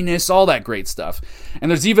Uranus, all that great stuff. And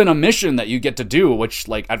there's even a mission that you get to do, which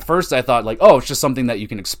like at first I thought like, oh, it's just something that you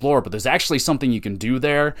can explore, but there's actually something you can do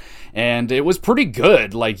there, and it was pretty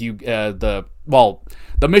good. Like the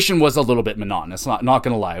mission was a little bit monotonous, not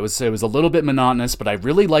gonna lie. It was a little bit monotonous, but I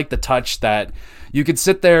really liked the touch that you could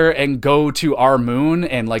sit there and go to our moon,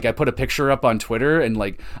 and like I put a picture up on Twitter, and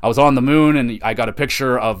like I was on the moon and I got a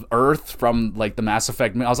picture of Earth from like the Mass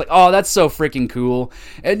Effect moon. I was like, oh, that's so freaking cool.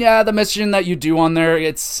 And yeah, the mission that you do on there,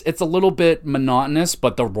 it's a little bit monotonous,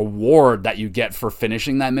 but the reward that you get for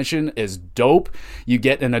finishing that mission is dope. You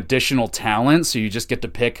get an additional talent, so you just get to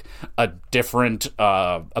pick a different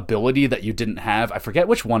ability that you didn't have. I forget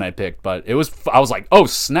which one I picked, but I was like, oh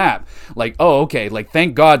snap, like, oh okay, like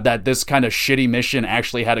thank god that this kind of shitty mission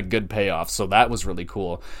actually had a good payoff. So that was really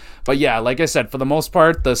cool. But yeah, like I said, for the most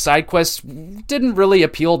part, the side quests didn't really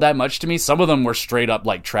appeal that much to me. Some of them were straight up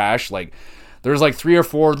like trash. Like there's like 3 or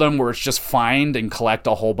 4 of them where it's just find and collect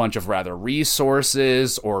a whole bunch of rather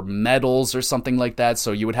resources or metals or something like that.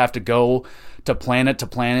 So you would have to go to planet,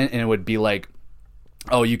 and it would be like,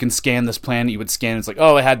 oh, you can scan this planet. You would scan, it's like,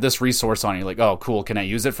 oh, it had this resource on it. You're like, oh, cool, can I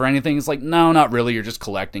use it for anything? It's like, no, not really. You're just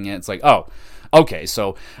collecting it. It's like, oh, okay.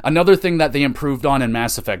 So another thing that they improved on in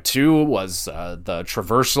Mass Effect 2 was the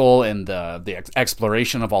traversal and the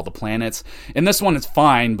exploration of all the planets. In this one, it's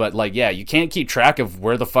fine, but like, yeah, you can't keep track of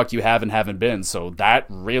where the fuck you have and haven't been. So that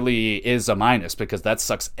really is a minus, because that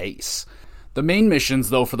sucks ace. The main missions,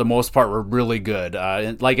 though, for the most part, were really good.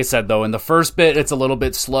 Like I said, though, in the first bit, it's a little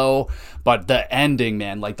bit slow, but the ending,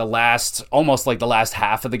 man, like almost like the last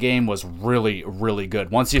half of the game was really, really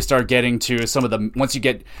good. Once you start getting to once you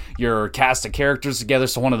get your cast of characters together,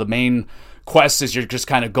 so one of the main quests is you're just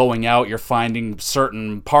kind of going out, you're finding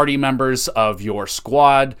certain party members of your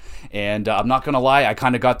squad, and I'm not gonna lie, I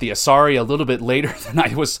kind of got the Asari a little bit later than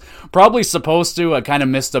I was probably supposed to. I kind of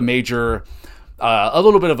missed a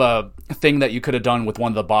little bit of a thing that you could have done with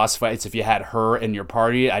one of the boss fights if you had her in your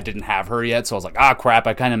party. I didn't have her yet, so I was like, ah, crap,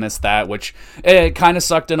 I kind of missed that, which it kind of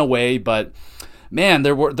sucked in a way. But man,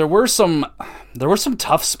 there were some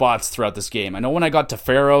tough spots throughout this game. I know when I got to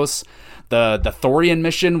Pharos, the Thorian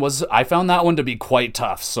mission I found that one to be quite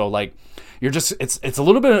tough. So like, it's a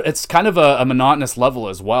little bit, it's kind of a monotonous level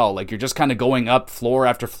as well. Like, you're just kind of going up floor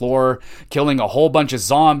after floor, killing a whole bunch of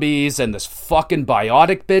zombies, and this fucking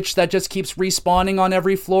biotic bitch that just keeps respawning on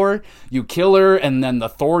every floor. You kill her, and then the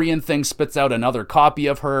Thorian thing spits out another copy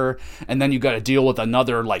of her, and then you gotta deal with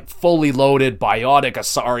another, like, fully loaded biotic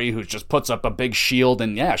Asari who just puts up a big shield,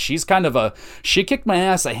 and yeah, she kicked my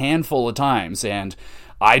ass a handful of times, and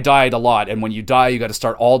I died a lot, and when you die, you got to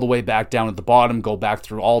start all the way back down at the bottom, go back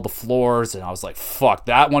through all the floors, and I was like, fuck,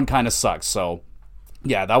 that one kind of sucks. So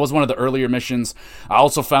yeah, that was one of the earlier missions. I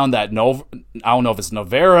also found that I don't know if it's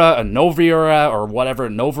Novera, or whatever,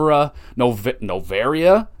 Novaria,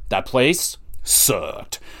 that place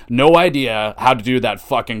sucked. No idea how to do that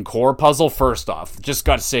fucking core puzzle, first off. Just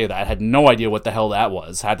got to say that. I had no idea what the hell that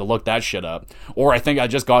was. Had to look that shit up. Or I think I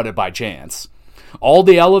just got it by chance. All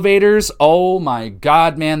the elevators, oh my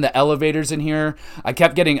god, man, the elevators in here. I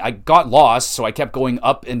got lost, so I kept going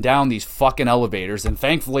up and down these fucking elevators, and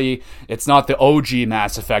thankfully, it's not the OG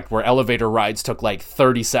Mass Effect where elevator rides took like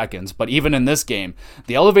 30 seconds, but even in this game,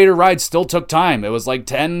 the elevator rides still took time. It was like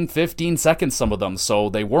 10, 15 seconds, some of them, so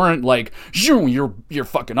they weren't like, you're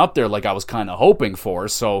fucking up there like I was kind of hoping for,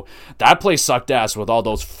 so that place sucked ass with all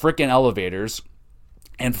those freaking elevators.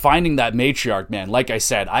 And finding that matriarch, man, like I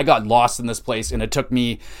said, I got lost in this place, and it took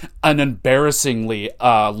me an embarrassingly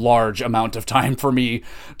large amount of time for me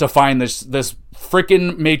to find this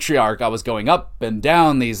freaking matriarch. I was going up and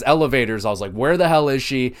down these elevators. I was like, where the hell is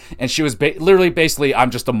she? And she was basically,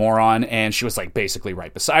 I'm just a moron, and she was like basically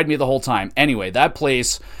right beside me the whole time. Anyway, that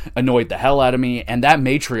place annoyed the hell out of me, and that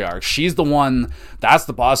matriarch, that's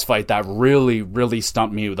the boss fight that really, really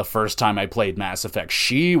stumped me the first time I played Mass Effect.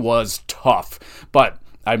 She was tough, but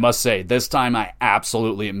I must say, this time I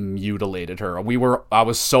absolutely mutilated her. I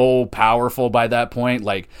was so powerful by that point.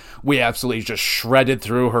 Like, we absolutely just shredded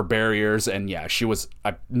through her barriers, and yeah, she was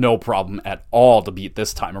no problem at all to beat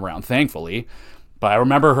this time around, thankfully. But I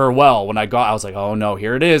remember her well. I was like, oh no,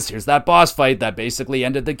 here it is. Here's that boss fight that basically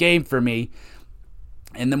ended the game for me.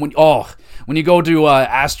 And then when you go to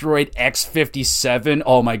Asteroid X57,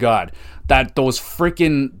 oh my god, those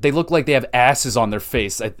freaking, they look like they have asses on their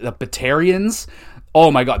face. The Batarians, oh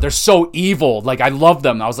my god, they're so evil. Like, I love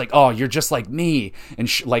them. I was like, oh, you're just like me. And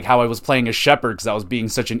like how I was playing as Shepard because I was being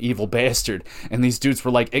such an evil bastard. And these dudes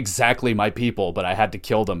were like exactly my people, but I had to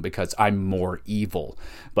kill them because I'm more evil.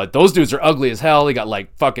 But those dudes are ugly as hell. They got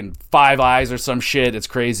like fucking 5 eyes or some shit. It's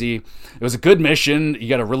crazy. It was a good mission. You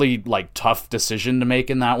got a really like tough decision to make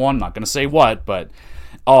in that one. I'm not going to say what, but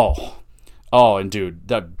and dude,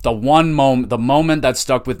 the moment that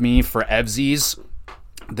stuck with me for Evsies,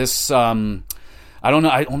 this, I don't know.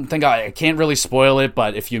 I can't really spoil it,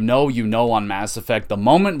 but if you know on Mass Effect, the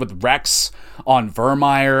moment with Rex on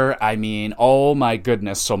Vermeer, I mean, oh my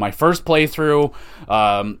goodness. So my first playthrough,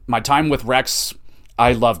 my time with Rex,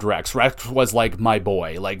 I loved Rex. Rex was like my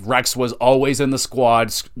boy. Like, Rex was always in the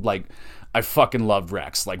squad. Like, I fucking loved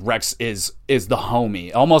Rex. Like, Rex is the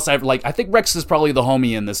homie. Almost, I think Rex is probably the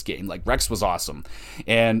homie in this game. Like, Rex was awesome.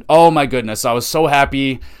 And oh my goodness, I was so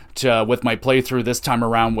happy with my playthrough this time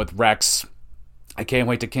around with Rex. I can't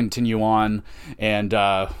wait to continue on and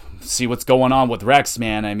see what's going on with Rex,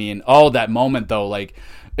 man. I mean, that moment, though, like,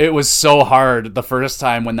 it was so hard the first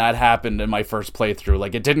time when that happened in my first playthrough.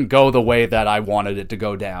 Like, it didn't go the way that I wanted it to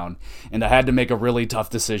go down. And I had to make a really tough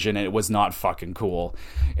decision, and it was not fucking cool.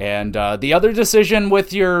 And the other decision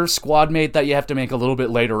with your squad mate that you have to make a little bit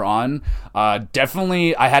later on,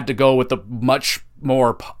 definitely I had to go with the much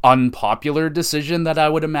more unpopular decision that I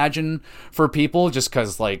would imagine for people, just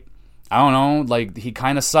because, like, I don't know, like, he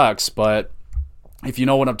kind of sucks, but if you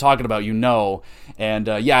know what I'm talking about, you know. And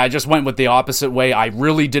I just went with the opposite way. I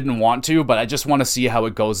really didn't want to, but I just want to see how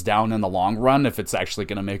it goes down in the long run, if it's actually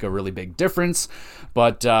going to make a really big difference.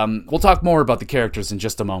 But we'll talk more about the characters in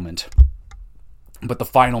just a moment. But the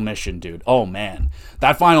final mission, dude, oh man,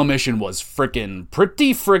 that final mission was pretty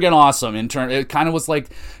friggin' awesome. It kind of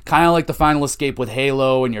like the final escape with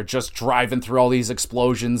Halo, and you're just driving through all these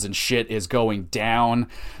explosions and shit is going down.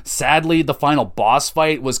 Sadly, the final boss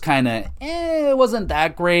fight was kind of, it wasn't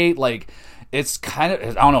that great. Like, it's kind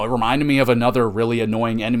of, I don't know, it reminded me of another really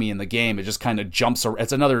annoying enemy in the game. It just kind of jumps,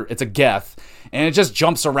 it's a Geth, and it just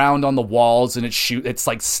jumps around on the walls, and it's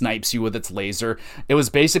like snipes you with its laser. It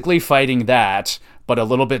was basically fighting that, but a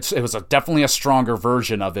little bit, it was definitely a stronger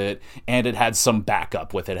version of it, and it had some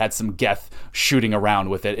backup with it. It had some Geth shooting around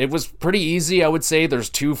with it. It was pretty easy, I would say. There's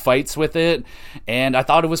 2 fights with it, and I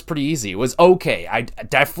thought it was pretty easy. It was okay. I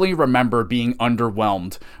definitely remember being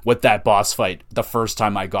underwhelmed with that boss fight the first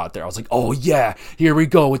time I got there. I was like, oh yeah, here we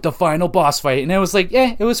go with the final boss fight, and it was like,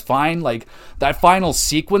 yeah, it was fine. Like, that final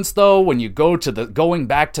sequence, though, when you going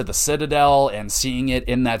back to the Citadel and seeing it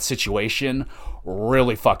in that situation,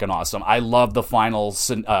 really fucking awesome. I love the final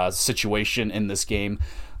situation in this game.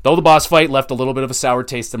 Though the boss fight left a little bit of a sour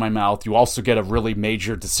taste in my mouth, you also get a really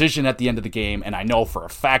major decision at the end of the game, and I know for a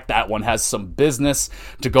fact that one has some business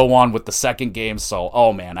to go on with the second game, so,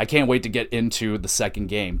 oh man, I can't wait to get into the second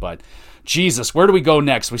game. But Jesus, where do we go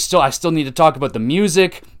next? I still need to talk about the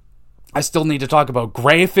music. I still need to talk about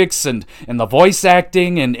graphics and the voice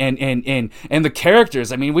acting and the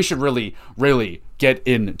characters. I mean, we should really, really get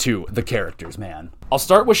into the characters, man. I'll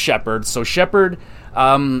start with Shepard. So Shepard,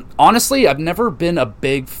 honestly, I've never been a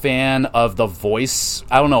big fan of the voice.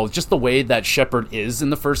 I don't know, just the way that Shepard is in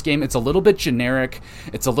the first game. It's a little bit generic.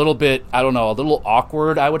 It's a little bit, I don't know, a little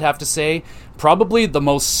awkward, I would have to say. Probably the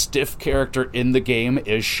most stiff character in the game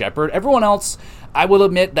is Shepard. Everyone else, I will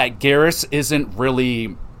admit that Garrus isn't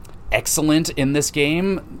really excellent in this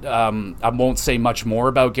game. I won't say much more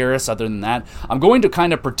about Garrus other than that. I'm going to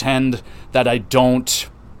kind of pretend that I don't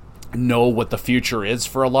know what the future is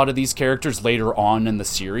for a lot of these characters later on in the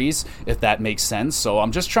series, if that makes sense. So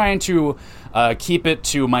I'm just trying to keep it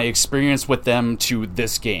to my experience with them to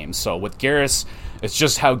this game. So with Garrus, it's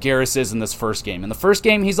just how Garrus is in this first game. In the first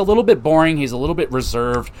game, he's a little bit boring, he's a little bit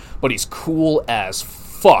reserved, but he's cool as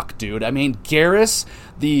fuck, dude. I mean, Garrus,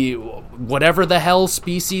 the whatever the hell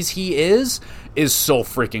species he is so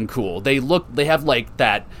freaking cool. They have like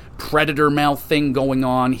that predator mouth thing going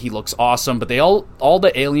on. He looks awesome, but all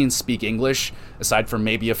the aliens speak English, aside from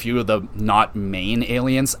maybe a few of the not main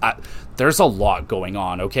aliens. There's a lot going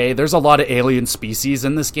on, okay? There's a lot of alien species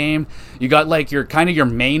in this game. You got like your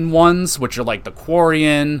main ones, which are like the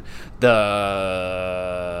Quarian,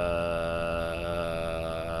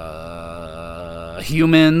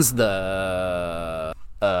 humans, the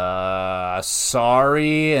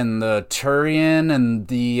Asari and the Turian and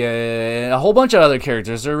the a whole bunch of other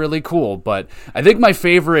characters. They're really cool, but I think my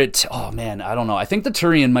favorite, oh man, I don't know, I think the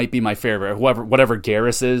Turian might be my favorite, whatever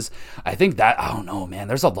Garrus is. I think that, I don't know, man,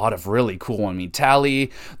 there's a lot of really cool, I mean,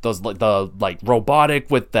 Tali, the like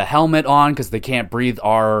robotic with the helmet on because they can't breathe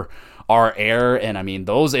our air, and I mean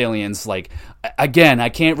those aliens, like, again, I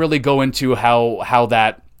can't really go into how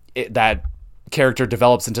that character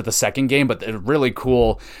develops into the second game, but they're really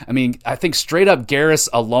cool. I mean, I think straight up Garrus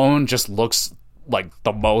alone just looks like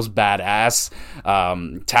the most badass.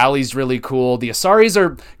 Tali's really cool. The Asaris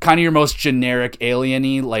are kind of your most generic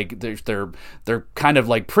alien-y, like they're kind of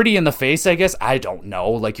like pretty in the face, I guess. I don't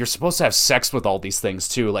know. Like, you're supposed to have sex with all these things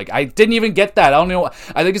too. Like, I didn't even get that. I don't know.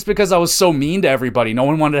 I think it's because I was so mean to everybody. No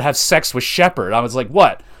one wanted to have sex with Shepard. I was like,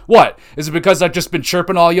 what? Is it because I've just been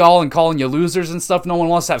chirping all y'all and calling you losers and stuff? No one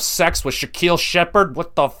wants to have sex with Shaquille Shepard?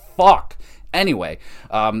 What the fuck? Anyway,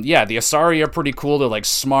 yeah, the Asari are pretty cool. They're like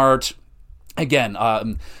smart. Again,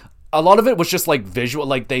 a lot of it was just like visual,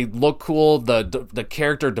 like they look cool. The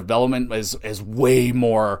character development is way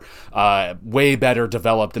more, way better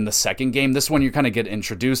developed in the second game. This one, you kind of get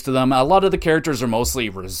introduced to them. A lot of the characters are mostly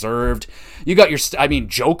reserved. You got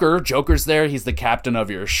Joker. Joker's there. He's the captain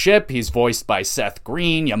of your ship. He's voiced by Seth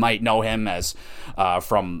Green. You might know him as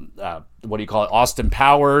from what do you call it? Austin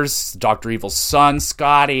Powers, Dr. Evil's son,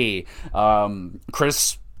 Scotty,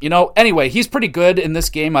 Chris. You know, anyway, he's pretty good in this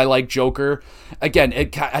game. I like Joker. Again,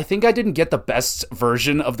 I think I didn't get the best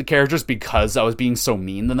version of the characters because I was being so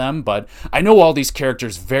mean to them, but I know all these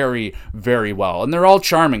characters very, very well, and they're all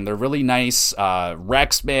charming. They're really nice.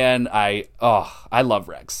 Rex, man, I love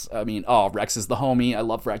Rex. I mean, Rex is the homie. I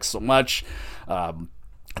love Rex so much.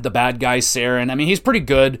 The bad guy, Saren, I mean, he's pretty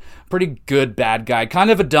good bad guy.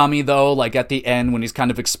 Kind of a dummy, though, like at the end when he's kind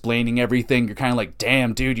of explaining everything, you're kind of like,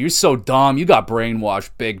 damn, dude, you're so dumb, you got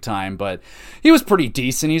brainwashed big time, but he was pretty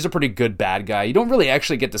decent. He's a pretty good bad guy. You don't really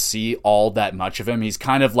actually get to see all that much of him. He's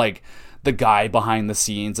kind of like the guy behind the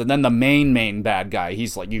scenes, and then the main bad guy,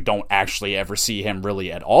 he's like, you don't actually ever see him really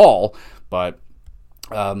at all, but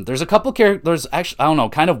there's a couple characters, actually, I don't know,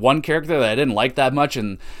 kind of one character that I didn't like that much,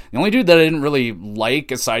 and the only dude that I didn't really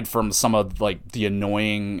like, aside from some of, like, the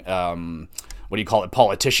annoying, what do you call it,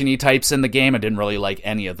 politician-y types in the game, I didn't really like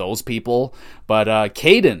any of those people, but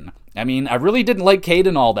Caden, I mean, I really didn't like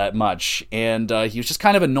Caden all that much, and he was just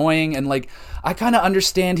kind of annoying, and, like, I kind of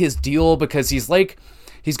understand his deal, because he's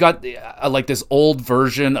got like this old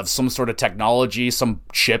version of some sort of technology, some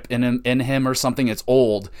chip in him or something. It's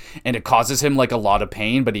old, and it causes him like a lot of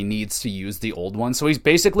pain, but he needs to use the old one. So he's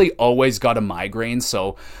basically always got a migraine.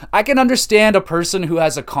 So I can understand a person who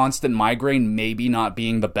has a constant migraine maybe not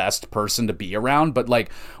being the best person to be around, but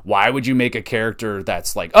like, why would you make a character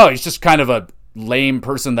that's like, oh, he's just kind of a lame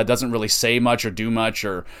person that doesn't really say much or do much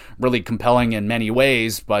or really compelling in many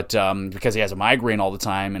ways, but because he has a migraine all the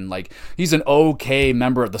time, and like, he's an okay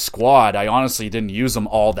member of the squad. I honestly didn't use him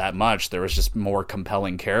all that much. There was just more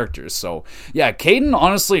compelling characters. So yeah, Caden,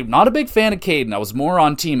 honestly, not a big fan of Caden. I was more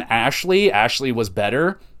on team Ashley. Ashley was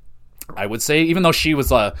better, I would say, even though she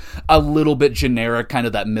was a little bit generic, kind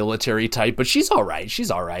of that military type, but she's all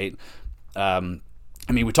right.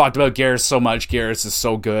 I mean, we talked about Garrus so much. Garrus is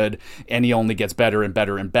so good, and he only gets better and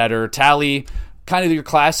better and better. Tali, kind of your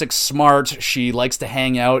classic smart. She likes to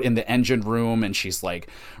hang out in the engine room, and she's like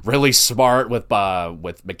really smart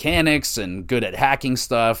with mechanics and good at hacking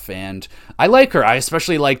stuff. And I like her. I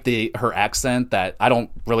especially like her accent. That I don't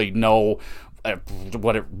really know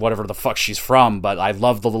whatever the fuck she's from, but I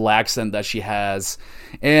love the little accent that she has.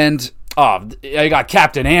 And I got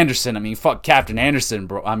Captain Anderson. I mean, fuck Captain Anderson,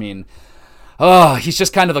 bro. I mean, he's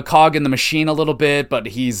just kind of a cog in the machine a little bit, but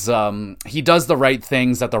he does the right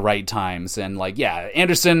things at the right times. And like, yeah,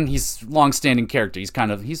 Anderson, he's a long-standing character. He's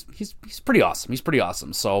pretty awesome. He's pretty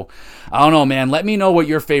awesome. So I don't know, man. Let me know what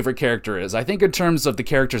your favorite character is. I think in terms of the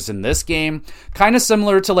characters in this game, kind of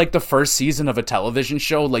similar to like the first season of a television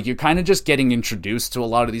show. Like, you're kind of just getting introduced to a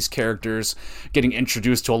lot of these characters, getting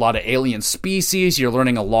introduced to a lot of alien species. You're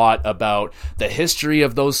learning a lot about the history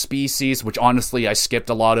of those species, which honestly I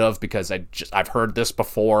skipped a lot of because I've heard this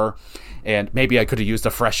before, and maybe I could have used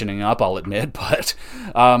a freshening up, I'll admit, but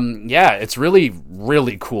yeah, it's really,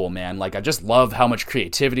 really cool, man. Like, I just love how much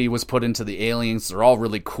creativity was put into the aliens. They're all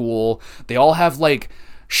really cool. They all have, like,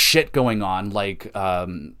 shit going on, like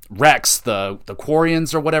Rex, the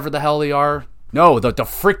Quarians, or whatever the hell they are. No, the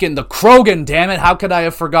Krogan, damn it, how could I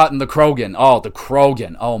have forgotten the Krogan? Oh, the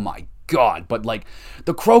Krogan, oh my god. But like,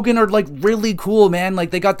 the Krogan are like really cool, man.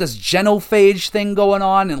 Like, they got this genophage thing going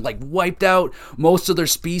on and like wiped out most of their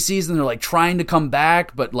species, and they're like trying to come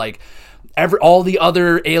back, but like, all the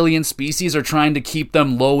other alien species are trying to keep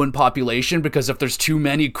them low in population, because if there's too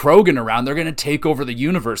many Krogan around, they're going to take over the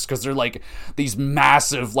universe, because they're like these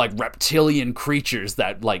massive like reptilian creatures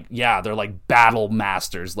that like, yeah, they're like battle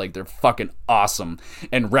masters, like they're fucking awesome.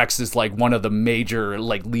 And Rex is like one of the major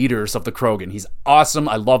like leaders of the Krogan. He's awesome.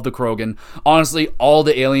 I love the Krogan. Honestly, all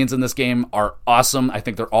the aliens in this game are awesome. I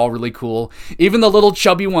think they're all really cool. Even the little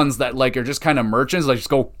chubby ones that like are just kind of merchants, like just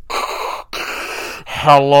go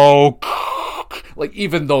hello. Like,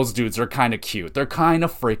 even those dudes are kind of cute. They're kind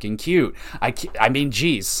of freaking cute. I mean,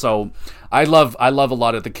 geez. So I love a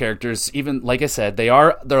lot of the characters. Even, like I said,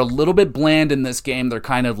 they're a little bit bland in this game. They're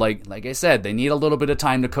kind of like I said, they need a little bit of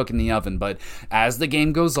time to cook in the oven. But as the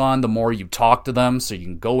game goes on, the more you talk to them, so you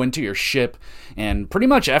can go into your ship, and pretty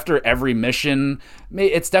much after every mission,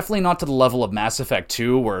 it's definitely not to the level of Mass Effect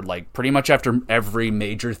 2, where like pretty much after every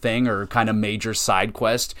major thing or kind of major side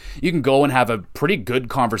quest, you can go and have a pretty good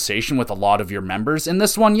conversation with a lot of your members. In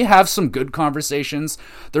this one, you have some good conversations.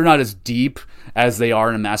 They're not as deep as they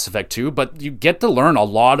are in Mass Effect 2, but you get to learn a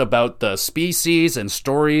lot about the species and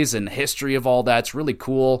stories and history of all that. It's really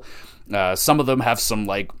cool. Some of them have some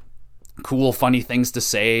like cool, funny things to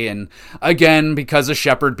say, and again, because of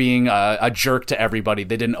Shepard being a jerk to everybody,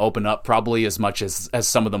 they didn't open up probably as much as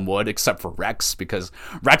some of them would, except for Rex, because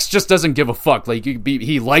Rex just doesn't give a fuck. Like,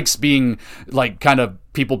 he likes being like kind of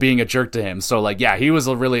people being a jerk to him. So like, yeah, he was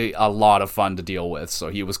really a lot of fun to deal with, so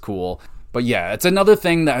he was cool. But yeah, it's another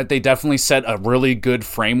thing that they definitely set a really good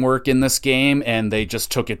framework in this game, and they just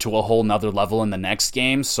took it to a whole nother level in the next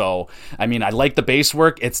game. So, I mean, I like the base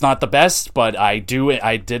work. It's not the best, but I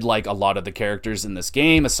did like a lot of the characters in this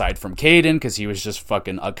game, aside from Kaidan, because he was just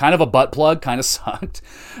fucking kind of a butt plug, kind of sucked.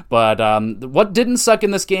 But what didn't suck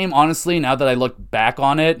in this game, honestly, now that I look back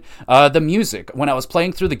on it, the music. When I was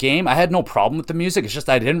playing through the game, I had no problem with the music. It's just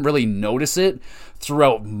I didn't really notice it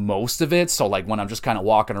throughout most of it. So like when I'm just kind of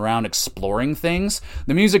walking around exploring things,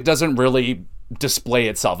 the music doesn't really display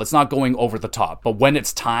itself. It's not going over the top. But when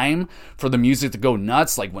it's time for the music to go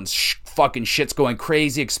nuts, like when fucking shit's going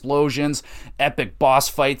crazy, explosions, epic boss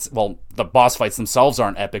fights. Well, the boss fights themselves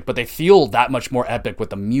aren't epic, but they feel that much more epic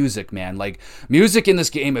with the music, man. Like, music in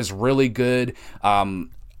this game is really good.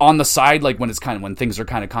 On the side, like when things are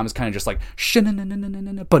kind of calm, it's kind of just like you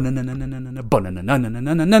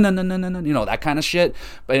know, that kind of shit.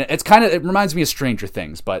 But it reminds me of Stranger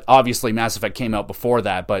Things. But obviously Mass Effect came out before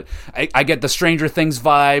that. But I get the Stranger Things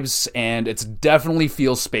vibes, and it's definitely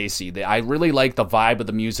feels spacey. I really like the vibe of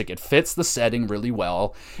the music. It fits the setting really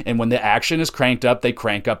well. And when the action is cranked up, they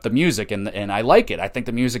crank up the music, and I like it. I think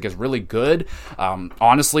the music is really good.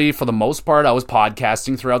 Honestly, for the most part, I was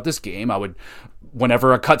podcasting throughout this game.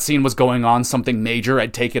 Whenever a cutscene was going on, something major,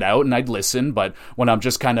 I'd take it out and I'd listen. But when I'm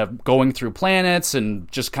just kind of going through planets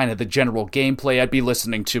and just kind of the general gameplay, I'd be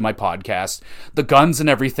listening to my podcast. The guns and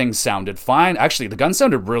everything sounded fine. Actually, the guns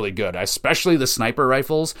sounded really good, especially the sniper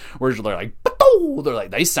rifles, where they're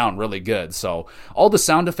like, they sound really good. So all the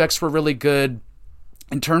sound effects were really good.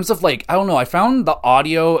 In terms of, like, I don't know, I found the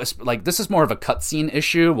audio, like, this is more of a cutscene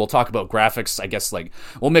issue. We'll talk about graphics, I guess, like,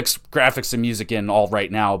 we'll mix graphics and music in all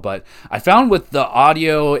right now, but I found with the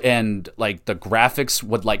audio and, like, the graphics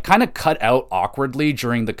would, like, kind of cut out awkwardly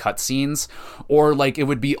during the cutscenes, or, like, it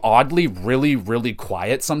would be oddly really, really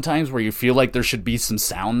quiet sometimes where you feel like there should be some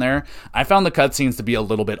sound there. I found the cutscenes to be a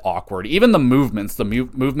little bit awkward. Even the movements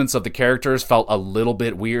of the characters felt a little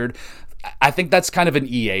bit weird. I think that's kind of an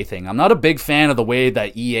EA thing. I'm not a big fan of the way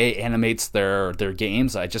that EA animates their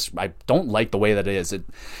games. I don't like the way that it is.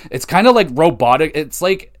 It's kind of like robotic. It's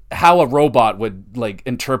like how a robot would like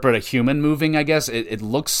interpret a human moving, I guess. It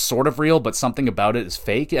looks sort of real, but something about it is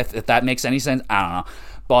fake, if that makes any sense. I don't know.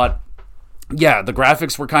 But yeah, the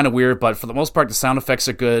graphics were kind of weird, but for the most part, the sound effects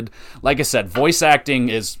are good. Like I said, voice acting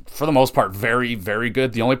is, for the most part, very, very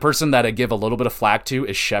good. The only person that I give a little bit of flack to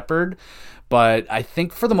is Shepard. But I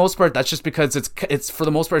think for the most part, that's just because it's for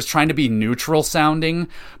the most part, it's trying to be neutral sounding.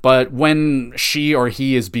 But when she or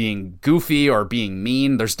he is being goofy or being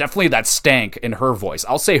mean, there's definitely that stank in her voice.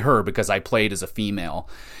 I'll say her because I played as a female.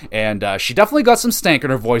 And she definitely got some stank in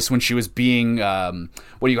her voice when she was being, a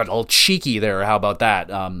little cheeky there. How about that?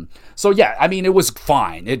 So yeah, I mean, it was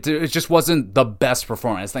fine. It just wasn't the best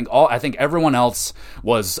performance. I think everyone else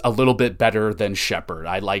was a little bit better than Shepard.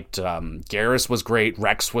 I liked Garrus was great.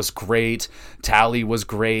 Rex was great. Tali was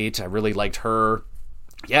great. I really liked her.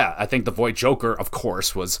 Yeah, I think the Void Joker, of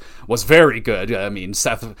course, was very good. I mean,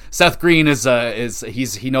 Seth Green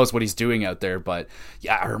he knows what he's doing out there. But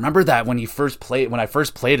yeah, I remember that when I first played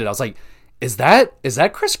it, I was like, is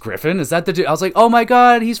that Chris Griffin? Is that the dude? I was like, oh my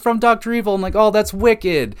god, he's from Dr. Evil. I'm like, oh, that's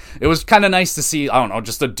wicked. It was kind of nice to see, I don't know,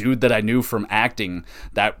 just a dude that I knew from acting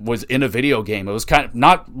that was in a video game. It was kind of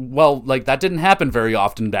not, well, like, that didn't happen very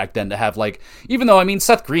often back then to have, like, even though, I mean,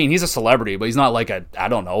 Seth Green, he's a celebrity, but he's not like a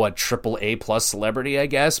triple A plus celebrity, I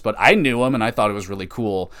guess. But I knew him, and I thought it was really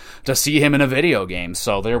cool to see him in a video game.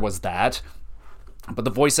 So there was that. But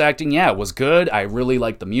the voice acting, yeah, was good. I really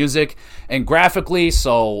liked the music. And graphically,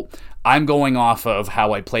 so I'm going off of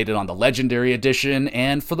how I played it on the Legendary Edition,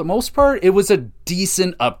 and for the most part, it was a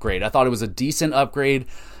decent upgrade. I thought it was a decent upgrade,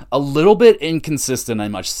 a little bit inconsistent, I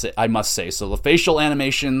must say. So the facial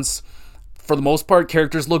animations, for the most part,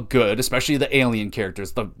 characters look good, especially the alien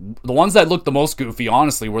characters. The ones that looked the most goofy,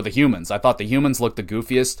 honestly, were the humans. I thought the humans looked the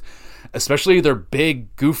goofiest, especially their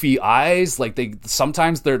big, goofy eyes. Like,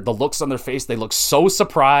 sometimes the looks on their face, they look so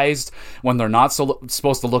surprised when they're not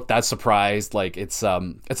supposed to look that surprised. Like, it's a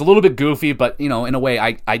little bit goofy, but, you know, in a way,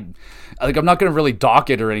 I'm not going to really dock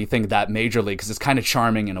it or anything that majorly, because it's kind of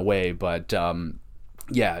charming in a way, but,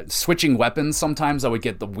 yeah, switching weapons, sometimes I would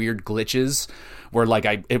get the weird glitches where, like,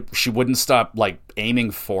 she wouldn't stop, like,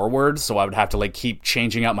 aiming forward, so I would have to, like, keep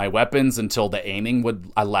changing out my weapons until the aiming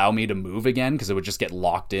would allow me to move again, because it would just get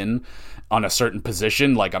locked in on a certain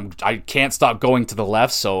position. Like, I can't stop going to the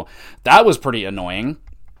left, so that was pretty annoying.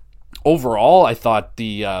 Overall, I thought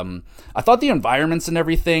the environments and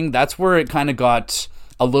everything, that's where it kind of got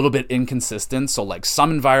a little bit inconsistent. So, like,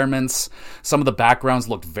 some environments, some of the backgrounds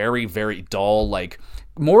looked very, very dull, like,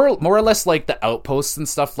 more or less like the outposts and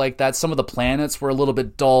stuff like that. Some of the planets were a little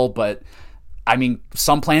bit dull, but I mean,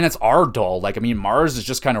 some planets are dull. Like, I mean, Mars is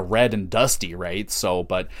just kind of red and dusty, right? So,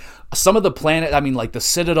 but some of the planet, I mean, like, the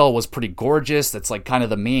Citadel was pretty gorgeous. That's, like, kind of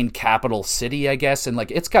the main capital city, I guess, and,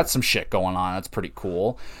 like, it's got some shit going on. That's pretty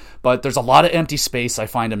cool. But there's a lot of empty space, I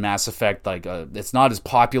find, in Mass Effect. Like, it's not as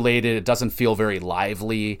populated. It doesn't feel very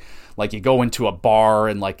lively. Like, you go into a bar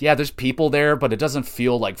and, like, yeah, there's people there, but it doesn't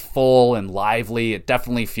feel, like, full and lively. It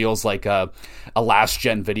definitely feels like a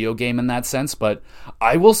last-gen video game in that sense. But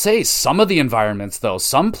I will say, some of the environments, though,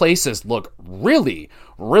 some places look really,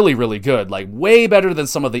 really, really good. Like, way better than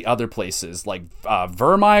some of the other places. Like,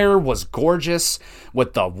 Vermeer was gorgeous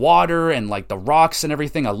with the water and, like, the rocks and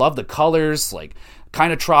everything. I love the colors, like,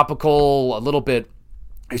 kind of tropical, a little bit.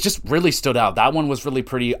 It just really stood out. That one was really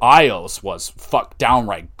pretty. Ios was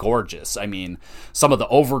downright gorgeous. I mean, some of the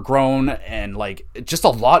overgrown and, like, just a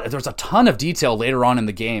lot. There's a ton of detail later on in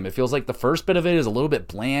the game. It feels like the first bit of it is a little bit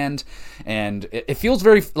bland, and it feels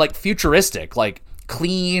very, like, futuristic, like,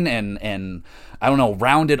 clean and I don't know,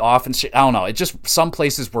 rounded off and shit. I don't know. It just, some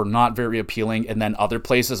places were not very appealing, and then other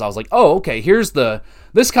places I was like, oh, okay,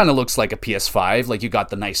 this kind of looks like a PS5. Like, you got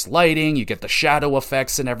the nice lighting, you get the shadow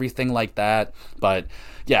effects and everything like that. But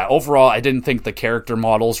yeah, overall, I didn't think the character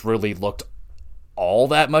models really looked all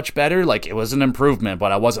that much better. Like, it was an improvement,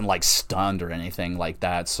 but I wasn't, like, stunned or anything like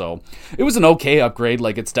that. So it was an okay upgrade.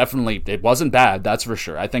 Like, it wasn't bad, that's for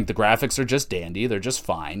sure. I think the graphics are just dandy. They're just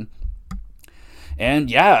fine.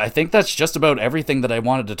 And yeah, I think that's just about everything that I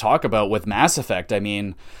wanted to talk about with Mass Effect. I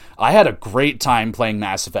mean, I had a great time playing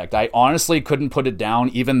Mass Effect. I honestly couldn't put it down,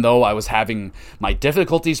 even though I was having my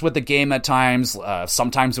difficulties with the game at times.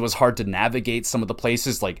 Sometimes it was hard to navigate some of the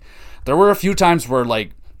places. Like, there were a few times where,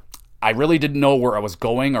 like, I really didn't know where I was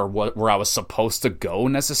going or where I was supposed to go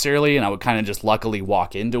necessarily, and I would kind of just luckily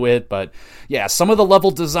walk into it. But yeah, some of the level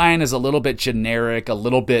design is a little bit generic, a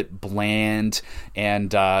little bit bland, and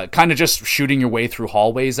kind of just shooting your way through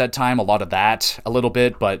hallways at time, a lot of that, a little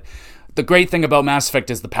bit. But the great thing about Mass Effect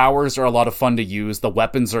is the powers are a lot of fun to use. The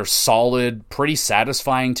weapons are solid, pretty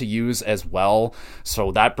satisfying to use as well.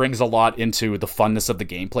 So that brings a lot into the funness of the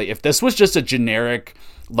gameplay. If this was just a generic,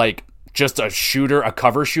 like, just a shooter, a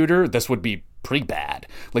cover shooter, this would be pretty bad.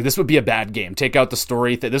 Like, this would be a bad game. Take out the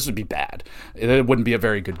story, this would be bad. It wouldn't be a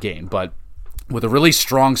very good game, but with a really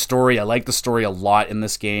strong story, I like the story a lot in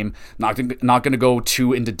this game. Not going to go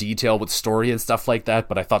too into detail with story and stuff like that,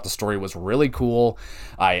 but I thought the story was really cool.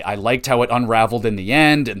 I liked how it unraveled in the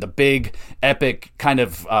end, and the big, epic kind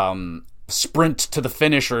of sprint to the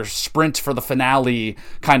finish, or sprint for the finale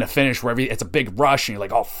kind of finish, where it's a big rush and you're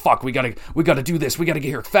like, oh fuck, we gotta do this, we gotta get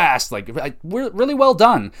here fast. Like, we're really well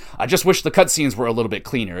done. I just wish the cutscenes were a little bit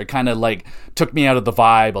cleaner. It kind of, like, took me out of the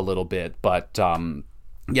vibe a little bit, but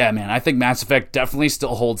Yeah, man, I think Mass Effect definitely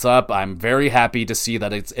still holds up. I'm very happy to see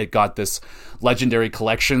that it got this legendary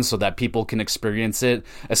collection so that people can experience it,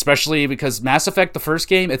 especially because Mass Effect, the first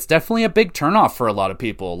game, it's definitely a big turnoff for a lot of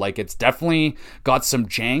people. Like, it's definitely got some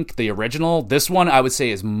jank, the original. This one, I would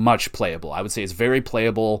say, is much playable. I would say it's very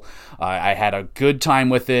playable. I had a good time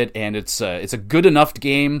with it, and it's a good enough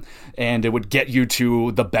game, and it would get you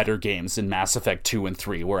to the better games in Mass Effect 2 and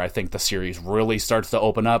 3, where I think the series really starts to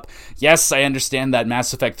open up. Yes, I understand that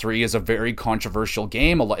Mass Effect 3 is a very controversial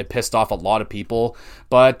game. It pissed off a lot of people,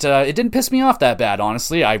 but it didn't piss me off that bad,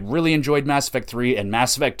 honestly. I really enjoyed Mass Effect 3 and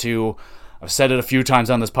Mass Effect 2. I've said it a few times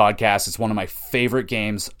on this podcast. It's one of my favorite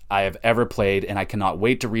games I have ever played, and I cannot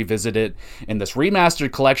wait to revisit it in this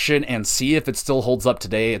remastered collection and see if it still holds up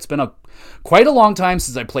today. It's been quite a long time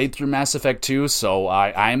since I played through Mass Effect 2, so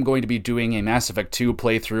I am going to be doing a Mass Effect 2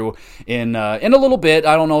 playthrough in a little bit.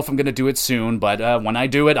 I don't know if I'm going to do it soon, but when I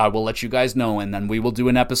do it, I will let you guys know, and then we will do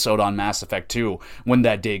an episode on Mass Effect 2 when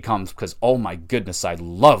that day comes, because, oh my goodness, I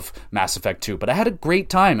love Mass Effect 2, but I had a great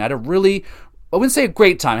time. I wouldn't say a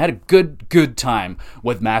great time. I had a good time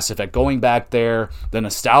with Mass Effect. Going back there, the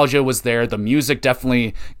nostalgia was there. The music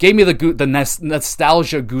definitely gave me the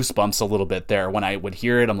nostalgia goosebumps a little bit there. When I would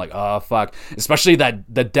hear it, I'm like, oh, fuck. Especially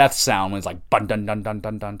the death sound when it's like, bum dun dun dun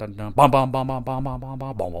dun dun dun dun, bum bum bum bum bum bum bum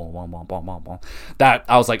bum bum bum bum bum. That,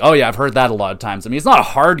 I was like, oh yeah, I've heard that a lot of times. I mean, it's not a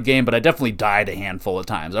hard game, but I definitely died a handful of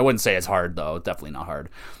times. I wouldn't say it's hard, though. Definitely not hard.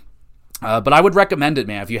 But I would recommend it,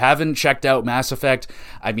 man. If you haven't checked out Mass Effect,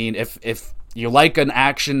 I mean, if you like an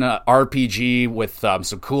action RPG with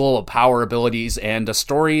some cool power abilities and a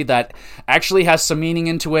story that actually has some meaning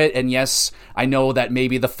into it, and yes, I know that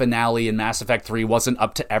maybe the finale in Mass Effect 3 wasn't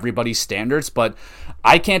up to everybody's standards, but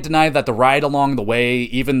I can't deny that the ride along the way,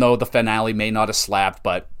 even though the finale may not have slapped,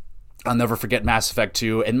 but I'll never forget Mass Effect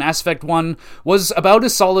 2, and Mass Effect 1 was about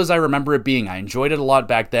as solid as I remember it being. I enjoyed it a lot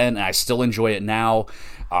back then, and I still enjoy it now.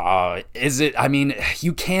 I mean,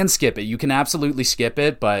 you can skip it. You can absolutely skip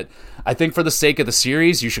it, but I think for the sake of the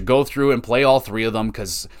series, you should go through and play all three of them,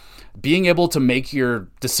 because being able to make your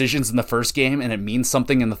decisions in the first game and it means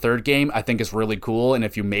something in the third game, I think is really cool. And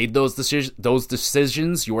if you made those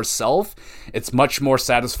decisions yourself, it's much more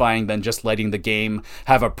satisfying than just letting the game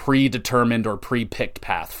have a predetermined or pre-picked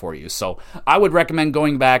path for you. So I would recommend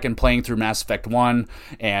going back and playing through Mass Effect 1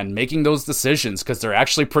 and making those decisions, because they're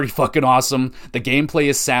actually pretty fucking awesome. The gameplay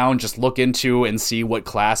is sound. Just look into and see what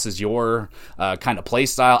class is your kind of play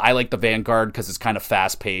style. I like the Vanguard because it's kind of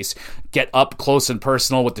fast-paced. Get up close and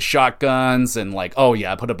personal with the shotguns and like, oh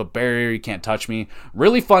yeah, put up a barrier, you can't touch me.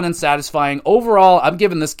 Really fun and satisfying. Overall, I'm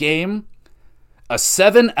giving this game a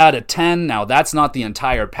 7 out of 10. Now, that's not the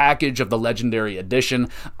entire package of the Legendary Edition.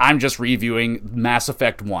 I'm just reviewing Mass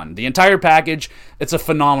Effect 1. The entire package, it's a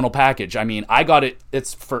phenomenal package. I mean, I got it,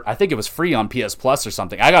 I think it was free on PS Plus or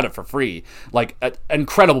something. I got it for free. Like, an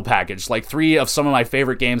incredible package. Like, 3 of some of my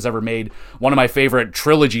favorite games ever made, one of my favorite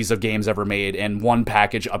trilogies of games ever made, and one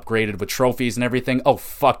package upgraded with trophies and everything. Oh,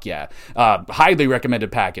 fuck yeah. Highly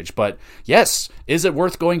recommended package. But, yes, is it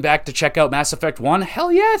worth going back to check out Mass Effect 1?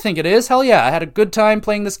 Hell yeah, I think it is. Hell yeah, I had a good time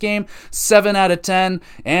playing this game. 7 out of 10,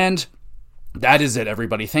 and that is it,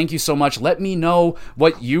 everybody. Thank you so much. Let me know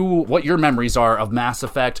what your memories are of Mass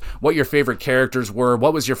Effect, what your favorite characters were,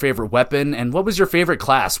 what was your favorite weapon, and what was your favorite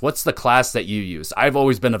class. What's the class that you use? I've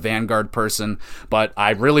always been a Vanguard person, but I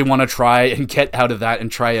really want to try and get out of that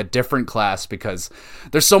and try a different class, because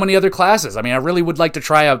there's so many other classes. I mean, I really would like to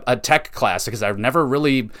try a tech class, because I've never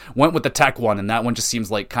really went with the tech one, and that one just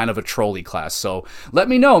seems like kind of a trolley class. So let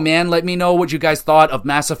me know, man. Let me know what you guys thought of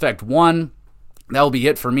Mass Effect 1. That'll be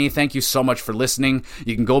it for me. Thank you so much for listening.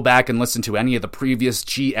 You can go back and listen to any of the previous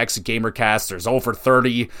GXGamerCasts. There's over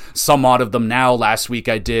 30, some odd of them now. Last week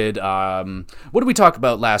I did, what did we talk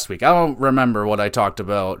about last week? I don't remember what I talked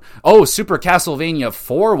about. Oh, Super Castlevania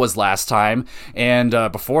 4 was last time. And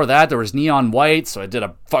before that, there was Neon White. So I did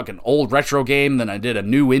a fucking old retro game. Then I did a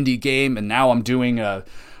new indie game. And now I'm doing what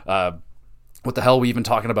the hell are we even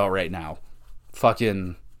talking about right now?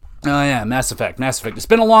 Fucking... Oh yeah, Mass Effect. It's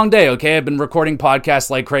been a long day, okay? I've been recording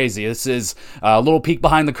podcasts like crazy. This is a little peek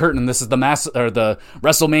behind the curtain. This is the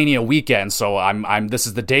WrestleMania weekend, so this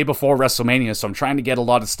is the day before WrestleMania, so I'm trying to get a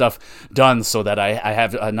lot of stuff done so that I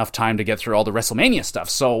have enough time to get through all the WrestleMania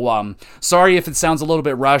stuff. So, sorry if it sounds a little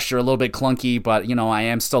bit rushed or a little bit clunky, but, you know, I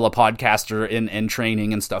am still a podcaster in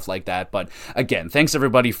training and stuff like that. But, again, thanks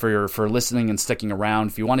everybody for listening and sticking around.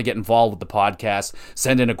 If you want to get involved with the podcast,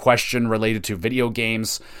 send in a question related to video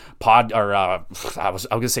games, I was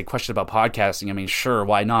gonna say question about podcasting. I mean, sure,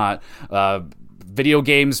 why not? video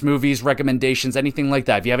games, movies, recommendations, anything like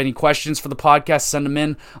that. If you have any questions for the podcast, send them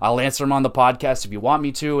in. I'll answer them on the podcast if you want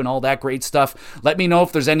me to and all that great stuff. Let me know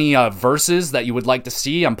if there's any verses that you would like to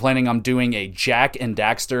see. I'm planning on doing a Jak and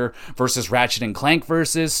Daxter versus Ratchet and Clank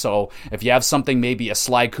versus, so if you have something, maybe a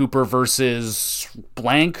Sly Cooper versus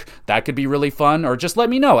blank, that could be really fun, or just let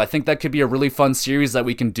me know. I think that could be a really fun series that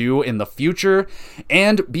we can do in the future,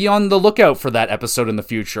 and be on the lookout for that episode in the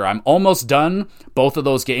future. I'm almost done both of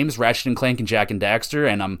those games, Ratchet and Clank and Jak and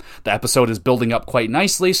Daxter, and the episode is building up quite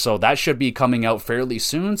nicely, so that should be coming out fairly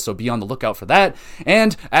soon, so be on the lookout for that.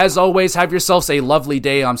 And as always, have yourselves a lovely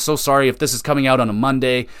day. I'm so sorry if this is coming out on a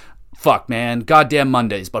Monday. Fuck, man. Goddamn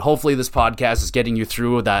Mondays. But hopefully this podcast is getting you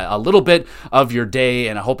through that a little bit of your day,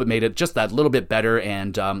 and I hope it made it just that little bit better.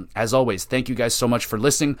 And as always, thank you guys so much for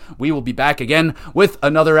listening. We will be back again with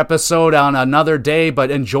another episode on another day, but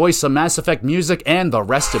enjoy some Mass Effect music and the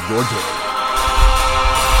rest of your day.